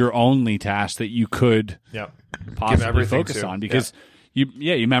was your only task that you could possibly focus on, because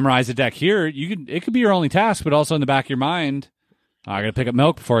you memorize the deck here. It could be your only task, but also in the back of your mind, I got to pick up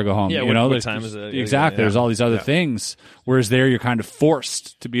milk before I go home. Yeah, what time is it? Exactly. There's all these other things. Whereas there, you're kind of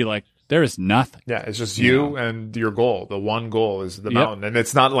forced to be like, there is nothing. Yeah, it's just you and your goal. The one goal is the mountain, and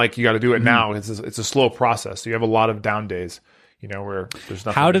it's not like you got to do it now. It's a slow process. So you have a lot of down days. Where there's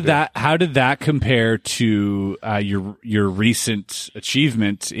nothing. How did that compare to your recent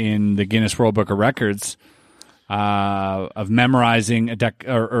achievement in the Guinness World Book of Records of memorizing a deck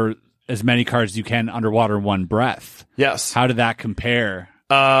or as many cards as you can underwater in one breath? Yes. How did that compare?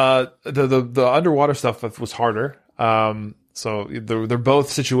 The underwater stuff was harder. So they're both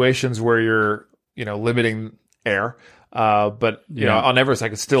situations where you're limiting air. But on Everest I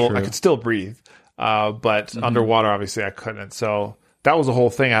could still breathe. But underwater, obviously, I couldn't. So that was the whole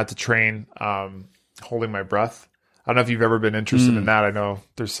thing. I had to train holding my breath. I don't know if you've ever been interested in that. I know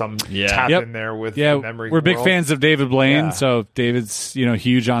there's some tap in there with the memory. We're big fans of David Blaine, so David's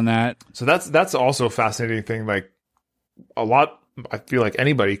huge on that. So that's also a fascinating thing. Like a lot, I feel like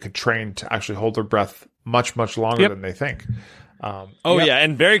anybody could train to actually hold their breath much, much longer than they think.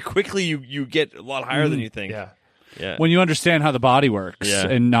 And very quickly you get a lot higher than you think. Yeah. When you understand how the body works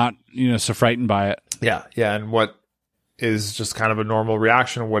and not, so frightened by it. Yeah. Yeah. And what is just kind of a normal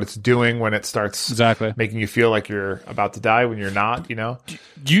reaction of what it's doing when it starts making you feel like you're about to die when you're not,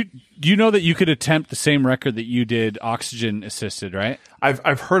 Do you know that you could attempt the same record that you did oxygen assisted, right?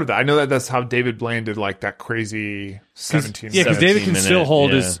 I've heard of that. I know that's how David Blaine did like that crazy 17 minutes. Yeah, because David can still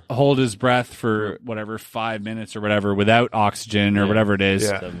hold his breath for 5 minutes or whatever without oxygen or whatever it is.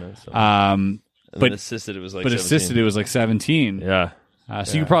 Yeah. 7 minutes, but assisted, it was like 17. Assisted, it was like 17. Yeah.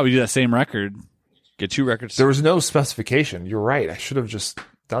 So you could probably do that same record. Get 2 records. There was no specification. You're right. I should have just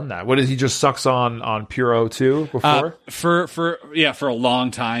done that. What is he just sucks on pure O2 before? For a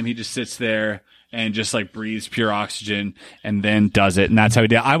long time, he just sits there and just like breathes pure oxygen and then does it. And that's how he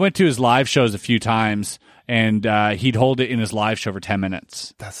did it. I went to his live shows a few times, and he'd hold it in his live show for 10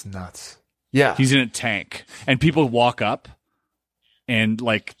 minutes. That's nuts. Yeah. He's in a tank, and people walk up and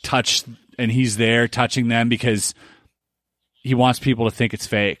like touch, and he's there touching them because he wants people to think it's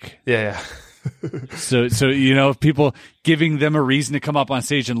fake. Yeah. So people giving them a reason to come up on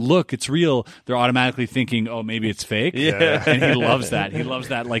stage and look, it's real, they're automatically thinking, oh, maybe it's fake. Yeah. And he loves that. He loves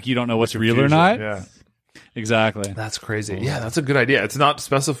that, like, you don't know what's real or not. Yeah. Exactly. That's crazy. Yeah, that's a good idea. It's not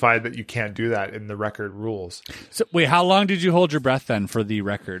specified that you can't do that in the record rules. So wait, how long did you hold your breath then for the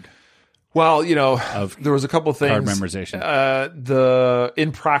record? Well, there was a couple things. Card memorization.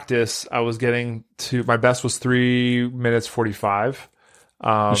 In practice, I was getting to, my best was 3 minutes 45.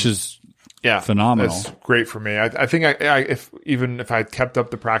 Which is phenomenal. That's great for me. I think if I had kept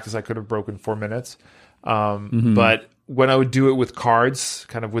up the practice, I could have broken 4 minutes. But when I would do it with cards,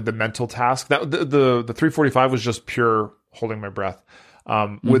 kind of with the mental task, that the 345 was just pure holding my breath.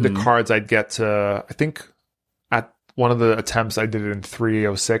 With the cards, I'd get to, I think at one of the attempts, I did it in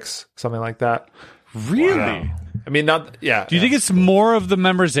 306, something like that. Really? Wow. I mean, not, yeah. Do you think it's more of the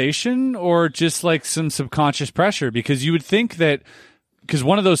memorization or just like some subconscious pressure? Because you would think that, because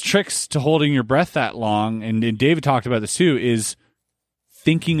one of those tricks to holding your breath that long, and David talked about this too, is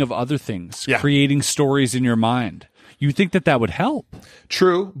thinking of other things, creating stories in your mind. You think that would help?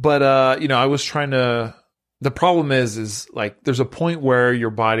 True, but I was trying to. The problem is like there's a point where your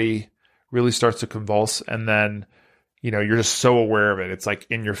body really starts to convulse, and then you're just so aware of it. It's like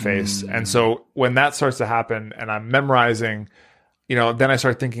in your face, and so when that starts to happen, and I'm memorizing, then I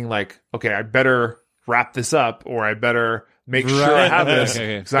start thinking like, okay, I better wrap this up, or I better make sure I have this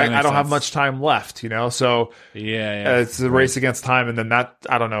because I don't have much time left, So it's a race against time, and then that,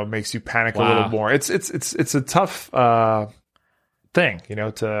 I don't know, makes you panic a little more. It's a tough thing,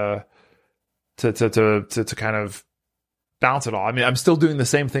 to kind of balance it all. I mean, I'm still doing the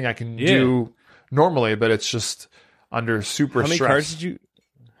same thing I can do normally, but it's just under super stress.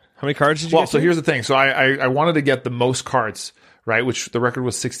 How many cards did you get? So here's the thing. So I wanted to get the most cards, right? Which the record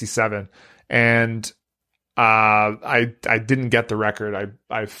was 67, and I didn't get the record.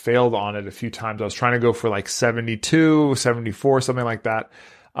 I failed on it a few times. I was trying to go for like 72, 74, something like that.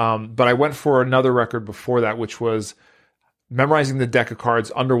 But I went for another record before that, which was memorizing the deck of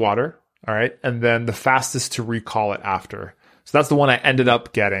cards underwater. All right. And then the fastest to recall it after. So that's the one I ended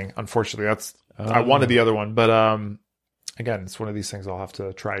up getting. Unfortunately, I wanted the other one, but, again, it's one of these things I'll have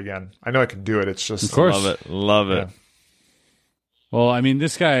to try again. I know I can do it. It's just, of course, love it. Well, I mean,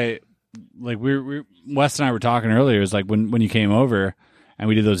 this guy, like Wes and I were talking earlier, is like when you came over, and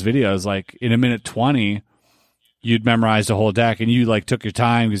we did those videos. Like in a minute 20, you'd memorize the whole deck, and you like took your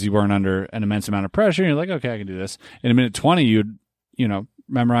time because you weren't under an immense amount of pressure. And you're like, okay, I can do this. In a minute 20, you'd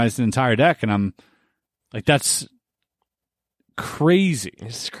memorize the entire deck, and I'm like, that's crazy.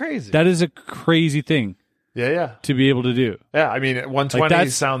 It's crazy. That is a crazy thing. Yeah. To be able to do. Yeah, I mean, 120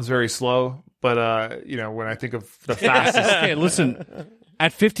 sounds very slow, but when I think of the fastest. Okay, listen.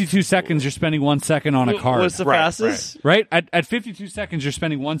 At 52 seconds, you're spending 1 second on a card. What's the fastest? Right? At 52 seconds, you're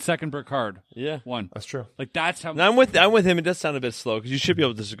spending 1 second per card. Yeah, one. That's true. Like that's how. Now, I'm with him. It does sound a bit slow because you should be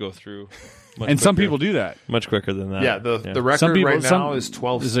able to just go through. And some people do that much quicker than that. Yeah, the record right now is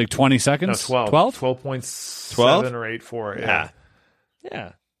 12. Is like 20 seconds. No, 12. 12.7 or 84.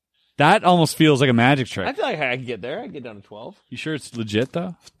 Yeah. That almost feels like a magic trick. I feel like I can get there. I can get down to 12. You sure it's legit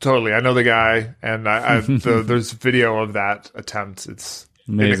though? Totally. I know the guy, and there's video of that attempt. It's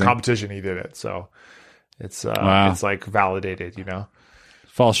amazing. In the competition he did it, so it's it's like validated.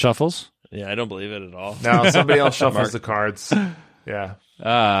 False shuffles. Yeah, I don't believe it at all. No, somebody else shuffles the cards. Yeah.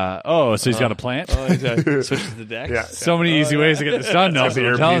 So he's got a plant. Exactly. Switches the decks. Yeah. So many easy ways to get this done. Nelson,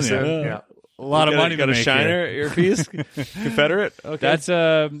 I'm telling you. Yeah. A lot of money. Got to a make shiner here. earpiece, Confederate. Okay, that's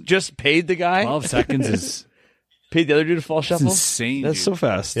just paid the guy. 12 seconds is paid the other dude to fall shuffle. Insane. That's so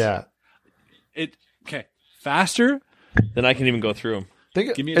fast. Yeah. Okay. Faster. Then I can even go through them.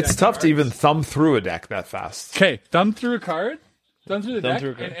 It's tough to even thumb through a deck that fast. Okay, thumb through a card. Thumb through the deck,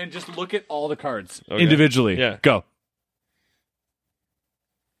 and just look at all the cards individually. Yeah. Go.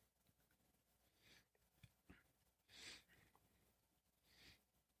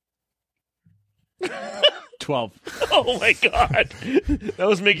 $12. Oh my god! That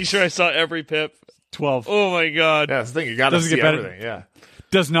was making sure I saw every pip. 12. Oh my god! Yeah, that's the thing. You got to see everything. Yeah.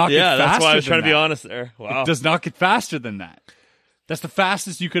 Does not get faster. Yeah, that's why I was trying than to be that. honest there. Wow. It does not get faster than that. That's the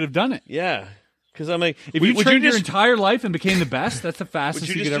fastest you could have done it. Yeah. Because I'm like, if you trained your entire life and became the best, that's the fastest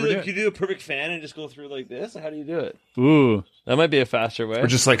you could ever do it. Could you do a perfect fan and just go through like this? How do you do it? Ooh. That might be a faster way. Or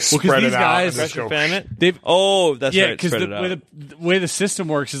just like spread it out and just go. Fan it? That's right. Because the way the system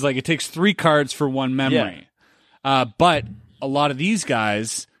works is like it takes 3 cards for one memory. Yeah. But a lot of these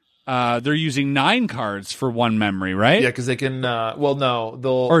guys, they're using 9 cards for one memory, right? Yeah, because they can. They'll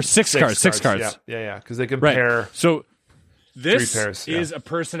or 6 cards. 6 cards. Yeah. Because they can right. pair. So. This 3 pairs, is a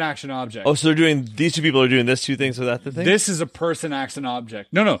person action object. Oh, so these two people are doing this 2 things without the thing? This is a person action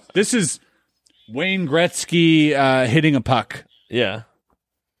object. No. This is Wayne Gretzky hitting a puck. Yeah.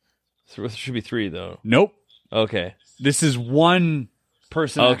 So it should be 3, though. Nope. Okay. This is one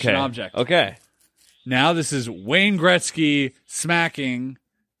person action object. Okay. Now this is Wayne Gretzky smacking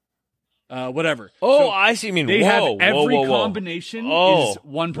whatever. Oh, so I see. You mean they have every combination is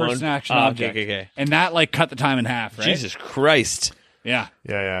one person action object. Okay. And that like cut the time in half, right? Jesus Christ. Yeah.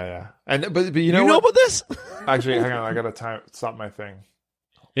 Yeah. And but you know about this? Actually, hang on. I gotta stop my thing.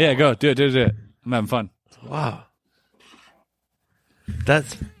 Yeah, go do it. I'm having fun. Wow.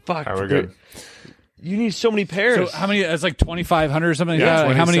 That's fucked. All right, we're good. You need so many pairs. So how many? It's like 2,500 or something like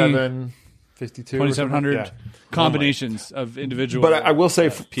that. How many? 52, 2,700 combinations of individual. But I will say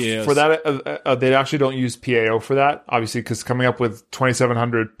PAOs. For that, they actually don't use PAO for that, obviously, because coming up with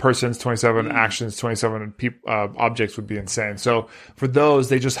 2,700 persons, 27 actions, 27 objects would be insane. So for those,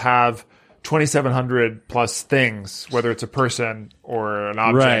 they just have 2,700 plus things, whether it's a person or an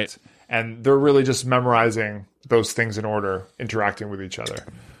object, right. And they're really just memorizing those things in order, interacting with each other.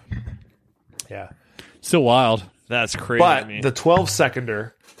 Yeah, still wild. That's crazy. But the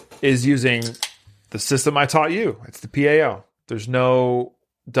 12-seconder is using the system I taught you. It's the PAO. There's no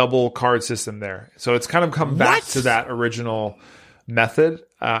double card system there. So it's kind of come back to that original method,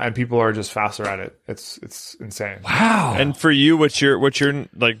 and people are just faster at it. It's insane. Wow. And for you, what's your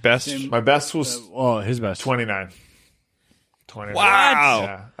like best? My best was his best 29. 29. Wow.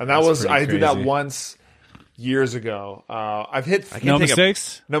 Yeah. And I did that once years ago. I've hit no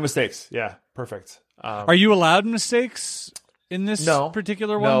mistakes? No mistakes. Yeah. Perfect. Are you allowed mistakes? In this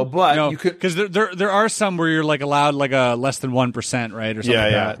particular one? No, but you could... Because there are some where you're like allowed like a less than 1%, right? Or something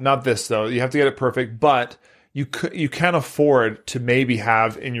like that. Not this, though. You have to get it perfect, but you can afford to maybe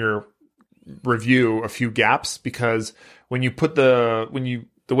have in your review a few gaps, because when you put the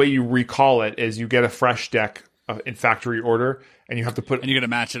way you recall it is you get a fresh deck in factory order, and you have to put... And you're going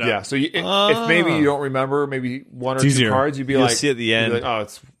to match it up. Yeah, so if maybe you don't remember maybe 1 or 2 cards, you'll see at the end. Like, oh,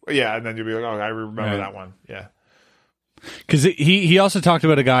 it's... Yeah, and then you'll be like, oh, I remember that one. Yeah. Because he also talked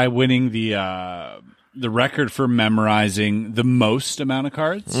about a guy winning the record for memorizing the most amount of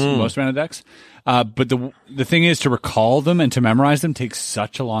cards, most amount of decks. But the thing is, to recall them and to memorize them takes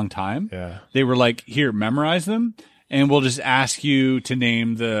such a long time. Yeah. They were like, here, memorize them, and we'll just ask you to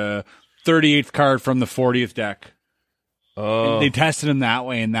name the 38th card from the 40th deck. They tested him that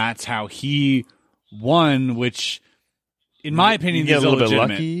way, and that's how he won, which, in my opinion, get is a little bit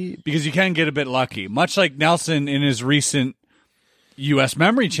illegitimate. lucky. Because you can get a bit lucky. Much like Nelson in his recent U.S.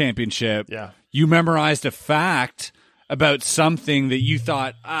 Memory Championship, you memorized a fact about something that you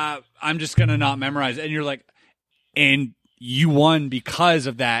thought, I'm just going to not memorize it. And you're like, and you won because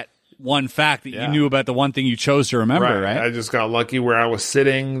of that one fact that you knew about the one thing you chose to remember, right? I just got lucky where I was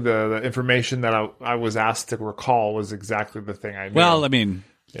sitting. The information that I was asked to recall was exactly the thing I knew. Well, I mean,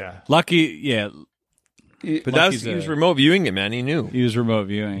 lucky, But he was remote viewing it, man. He knew. He was remote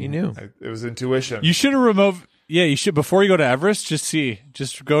viewing. He knew. It was intuition. You should have remote. Yeah, you should, before you go to Everest,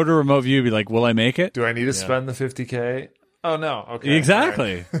 just go to remote view, be like, will I make it? Do I need to spend the $50K? Oh, no. Okay.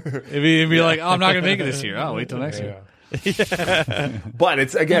 Exactly. Right. It'd be like, oh, I'm not going to make it this year. I'll wait till next year. But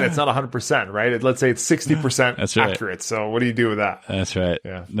it's not 100%, right? Let's say it's 60% That's right. accurate. So what do you do with that? That's right.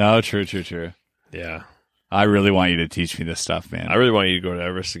 Yeah. No, true. Yeah. I really want you to teach me this stuff, man. I really want you to go to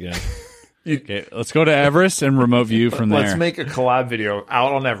Everest again. Okay, let's go to Everest and remote view from there. Let's make a collab video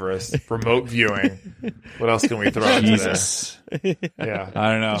out on Everest, remote viewing. What else can we throw out Jesus. Yeah.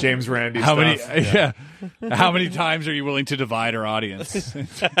 I don't know. James Randi How stuff. How many times are you willing to divide our audience?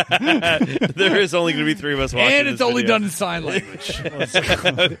 There is only going to be 3 of us watching. And it's this only video. done in sign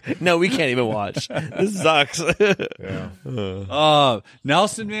language. No, we can't even watch. This sucks.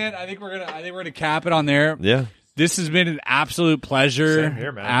 Nelson, man, I think we're gonna cap it on there. Yeah. This has been an absolute pleasure. Same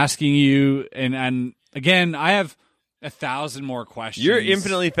here, man. Asking you, and again, I have 1,000 more questions. You're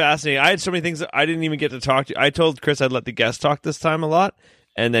infinitely fascinating. I had so many things that I didn't even get to talk to. I told Chris I'd let the guest talk this time a lot,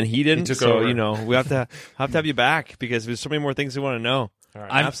 and then he didn't. He took so over. we have to have you back because there's so many more things we want to know. All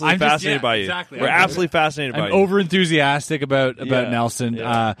right. I'm absolutely fascinated by you. Exactly. We're absolutely fascinated by I'm you. over enthusiastic about Nelson.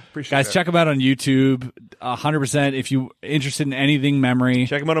 Appreciate Guys, that. check him out on YouTube. 100%. If you're interested in anything memory,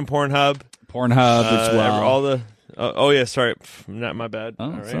 Check him out on Pornhub. Pornhub as well. All the. Sorry, not my bad. Oh,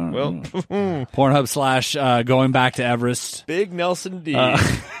 all right, sorry. well, Pornhub / going back to Everest. Big Nelson D.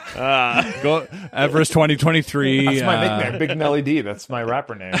 Go Everest 2023. That's my nickname, Big Nelly D. That's my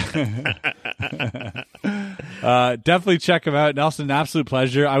rapper name. Definitely check him out. Nelson, an absolute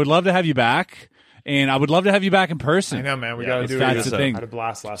pleasure. I would love to have you back, and I would love to have you back in person. I know, man. We got to do it. That's the thing. I had a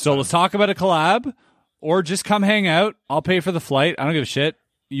blast last So time. let's talk about a collab, or just come hang out. I'll pay for the flight. I don't give a shit.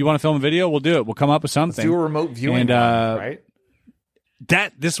 You want to film a video? We'll do it. We'll come up with something. Let's do a remote viewing, right?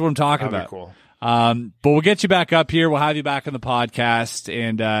 This is what I'm talking That'd be about. cool. But we'll get you back up here. We'll have you back on the podcast,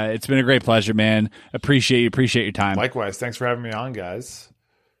 and it's been a great pleasure, man. Appreciate your time. Likewise. Thanks for having me on, guys.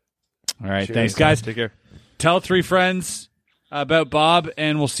 All right, Cheers. thanks, guys. Take care. Tell 3 friends about Bob,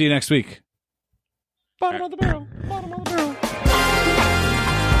 and we'll see you next week. Bottom of the barrel. Bottom of the barrel.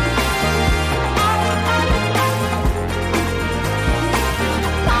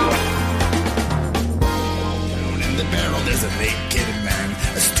 The barrel, there's a naked man,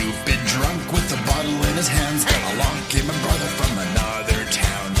 a stupid drunk with a bottle in his hands. Along came a brother from another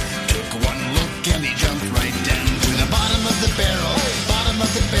town, took one look and he jumped right down to the bottom of the barrel,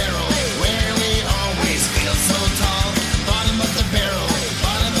 where we always feel so tall. Bottom of the barrel,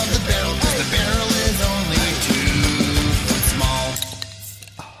 'cause the barrel is only 2 foot small.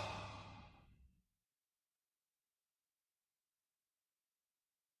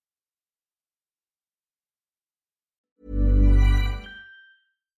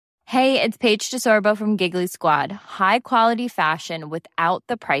 Hey, it's Paige DeSorbo from Giggly Squad. High quality fashion without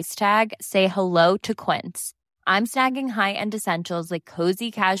the price tag. Say hello to Quince. I'm snagging high-end essentials like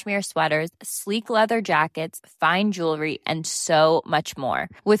cozy cashmere sweaters, sleek leather jackets, fine jewelry, and so much more.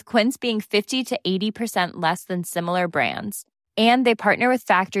 With Quince being 50 to 80% less than similar brands. And they partner with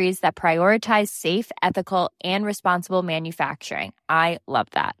factories that prioritize safe, ethical, and responsible manufacturing. I love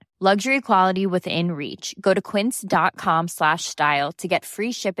that. Luxury quality within reach. Go to quince.com/style to get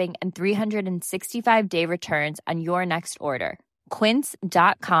free shipping and 365-day returns on your next order.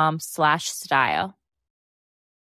 Quince.com/style.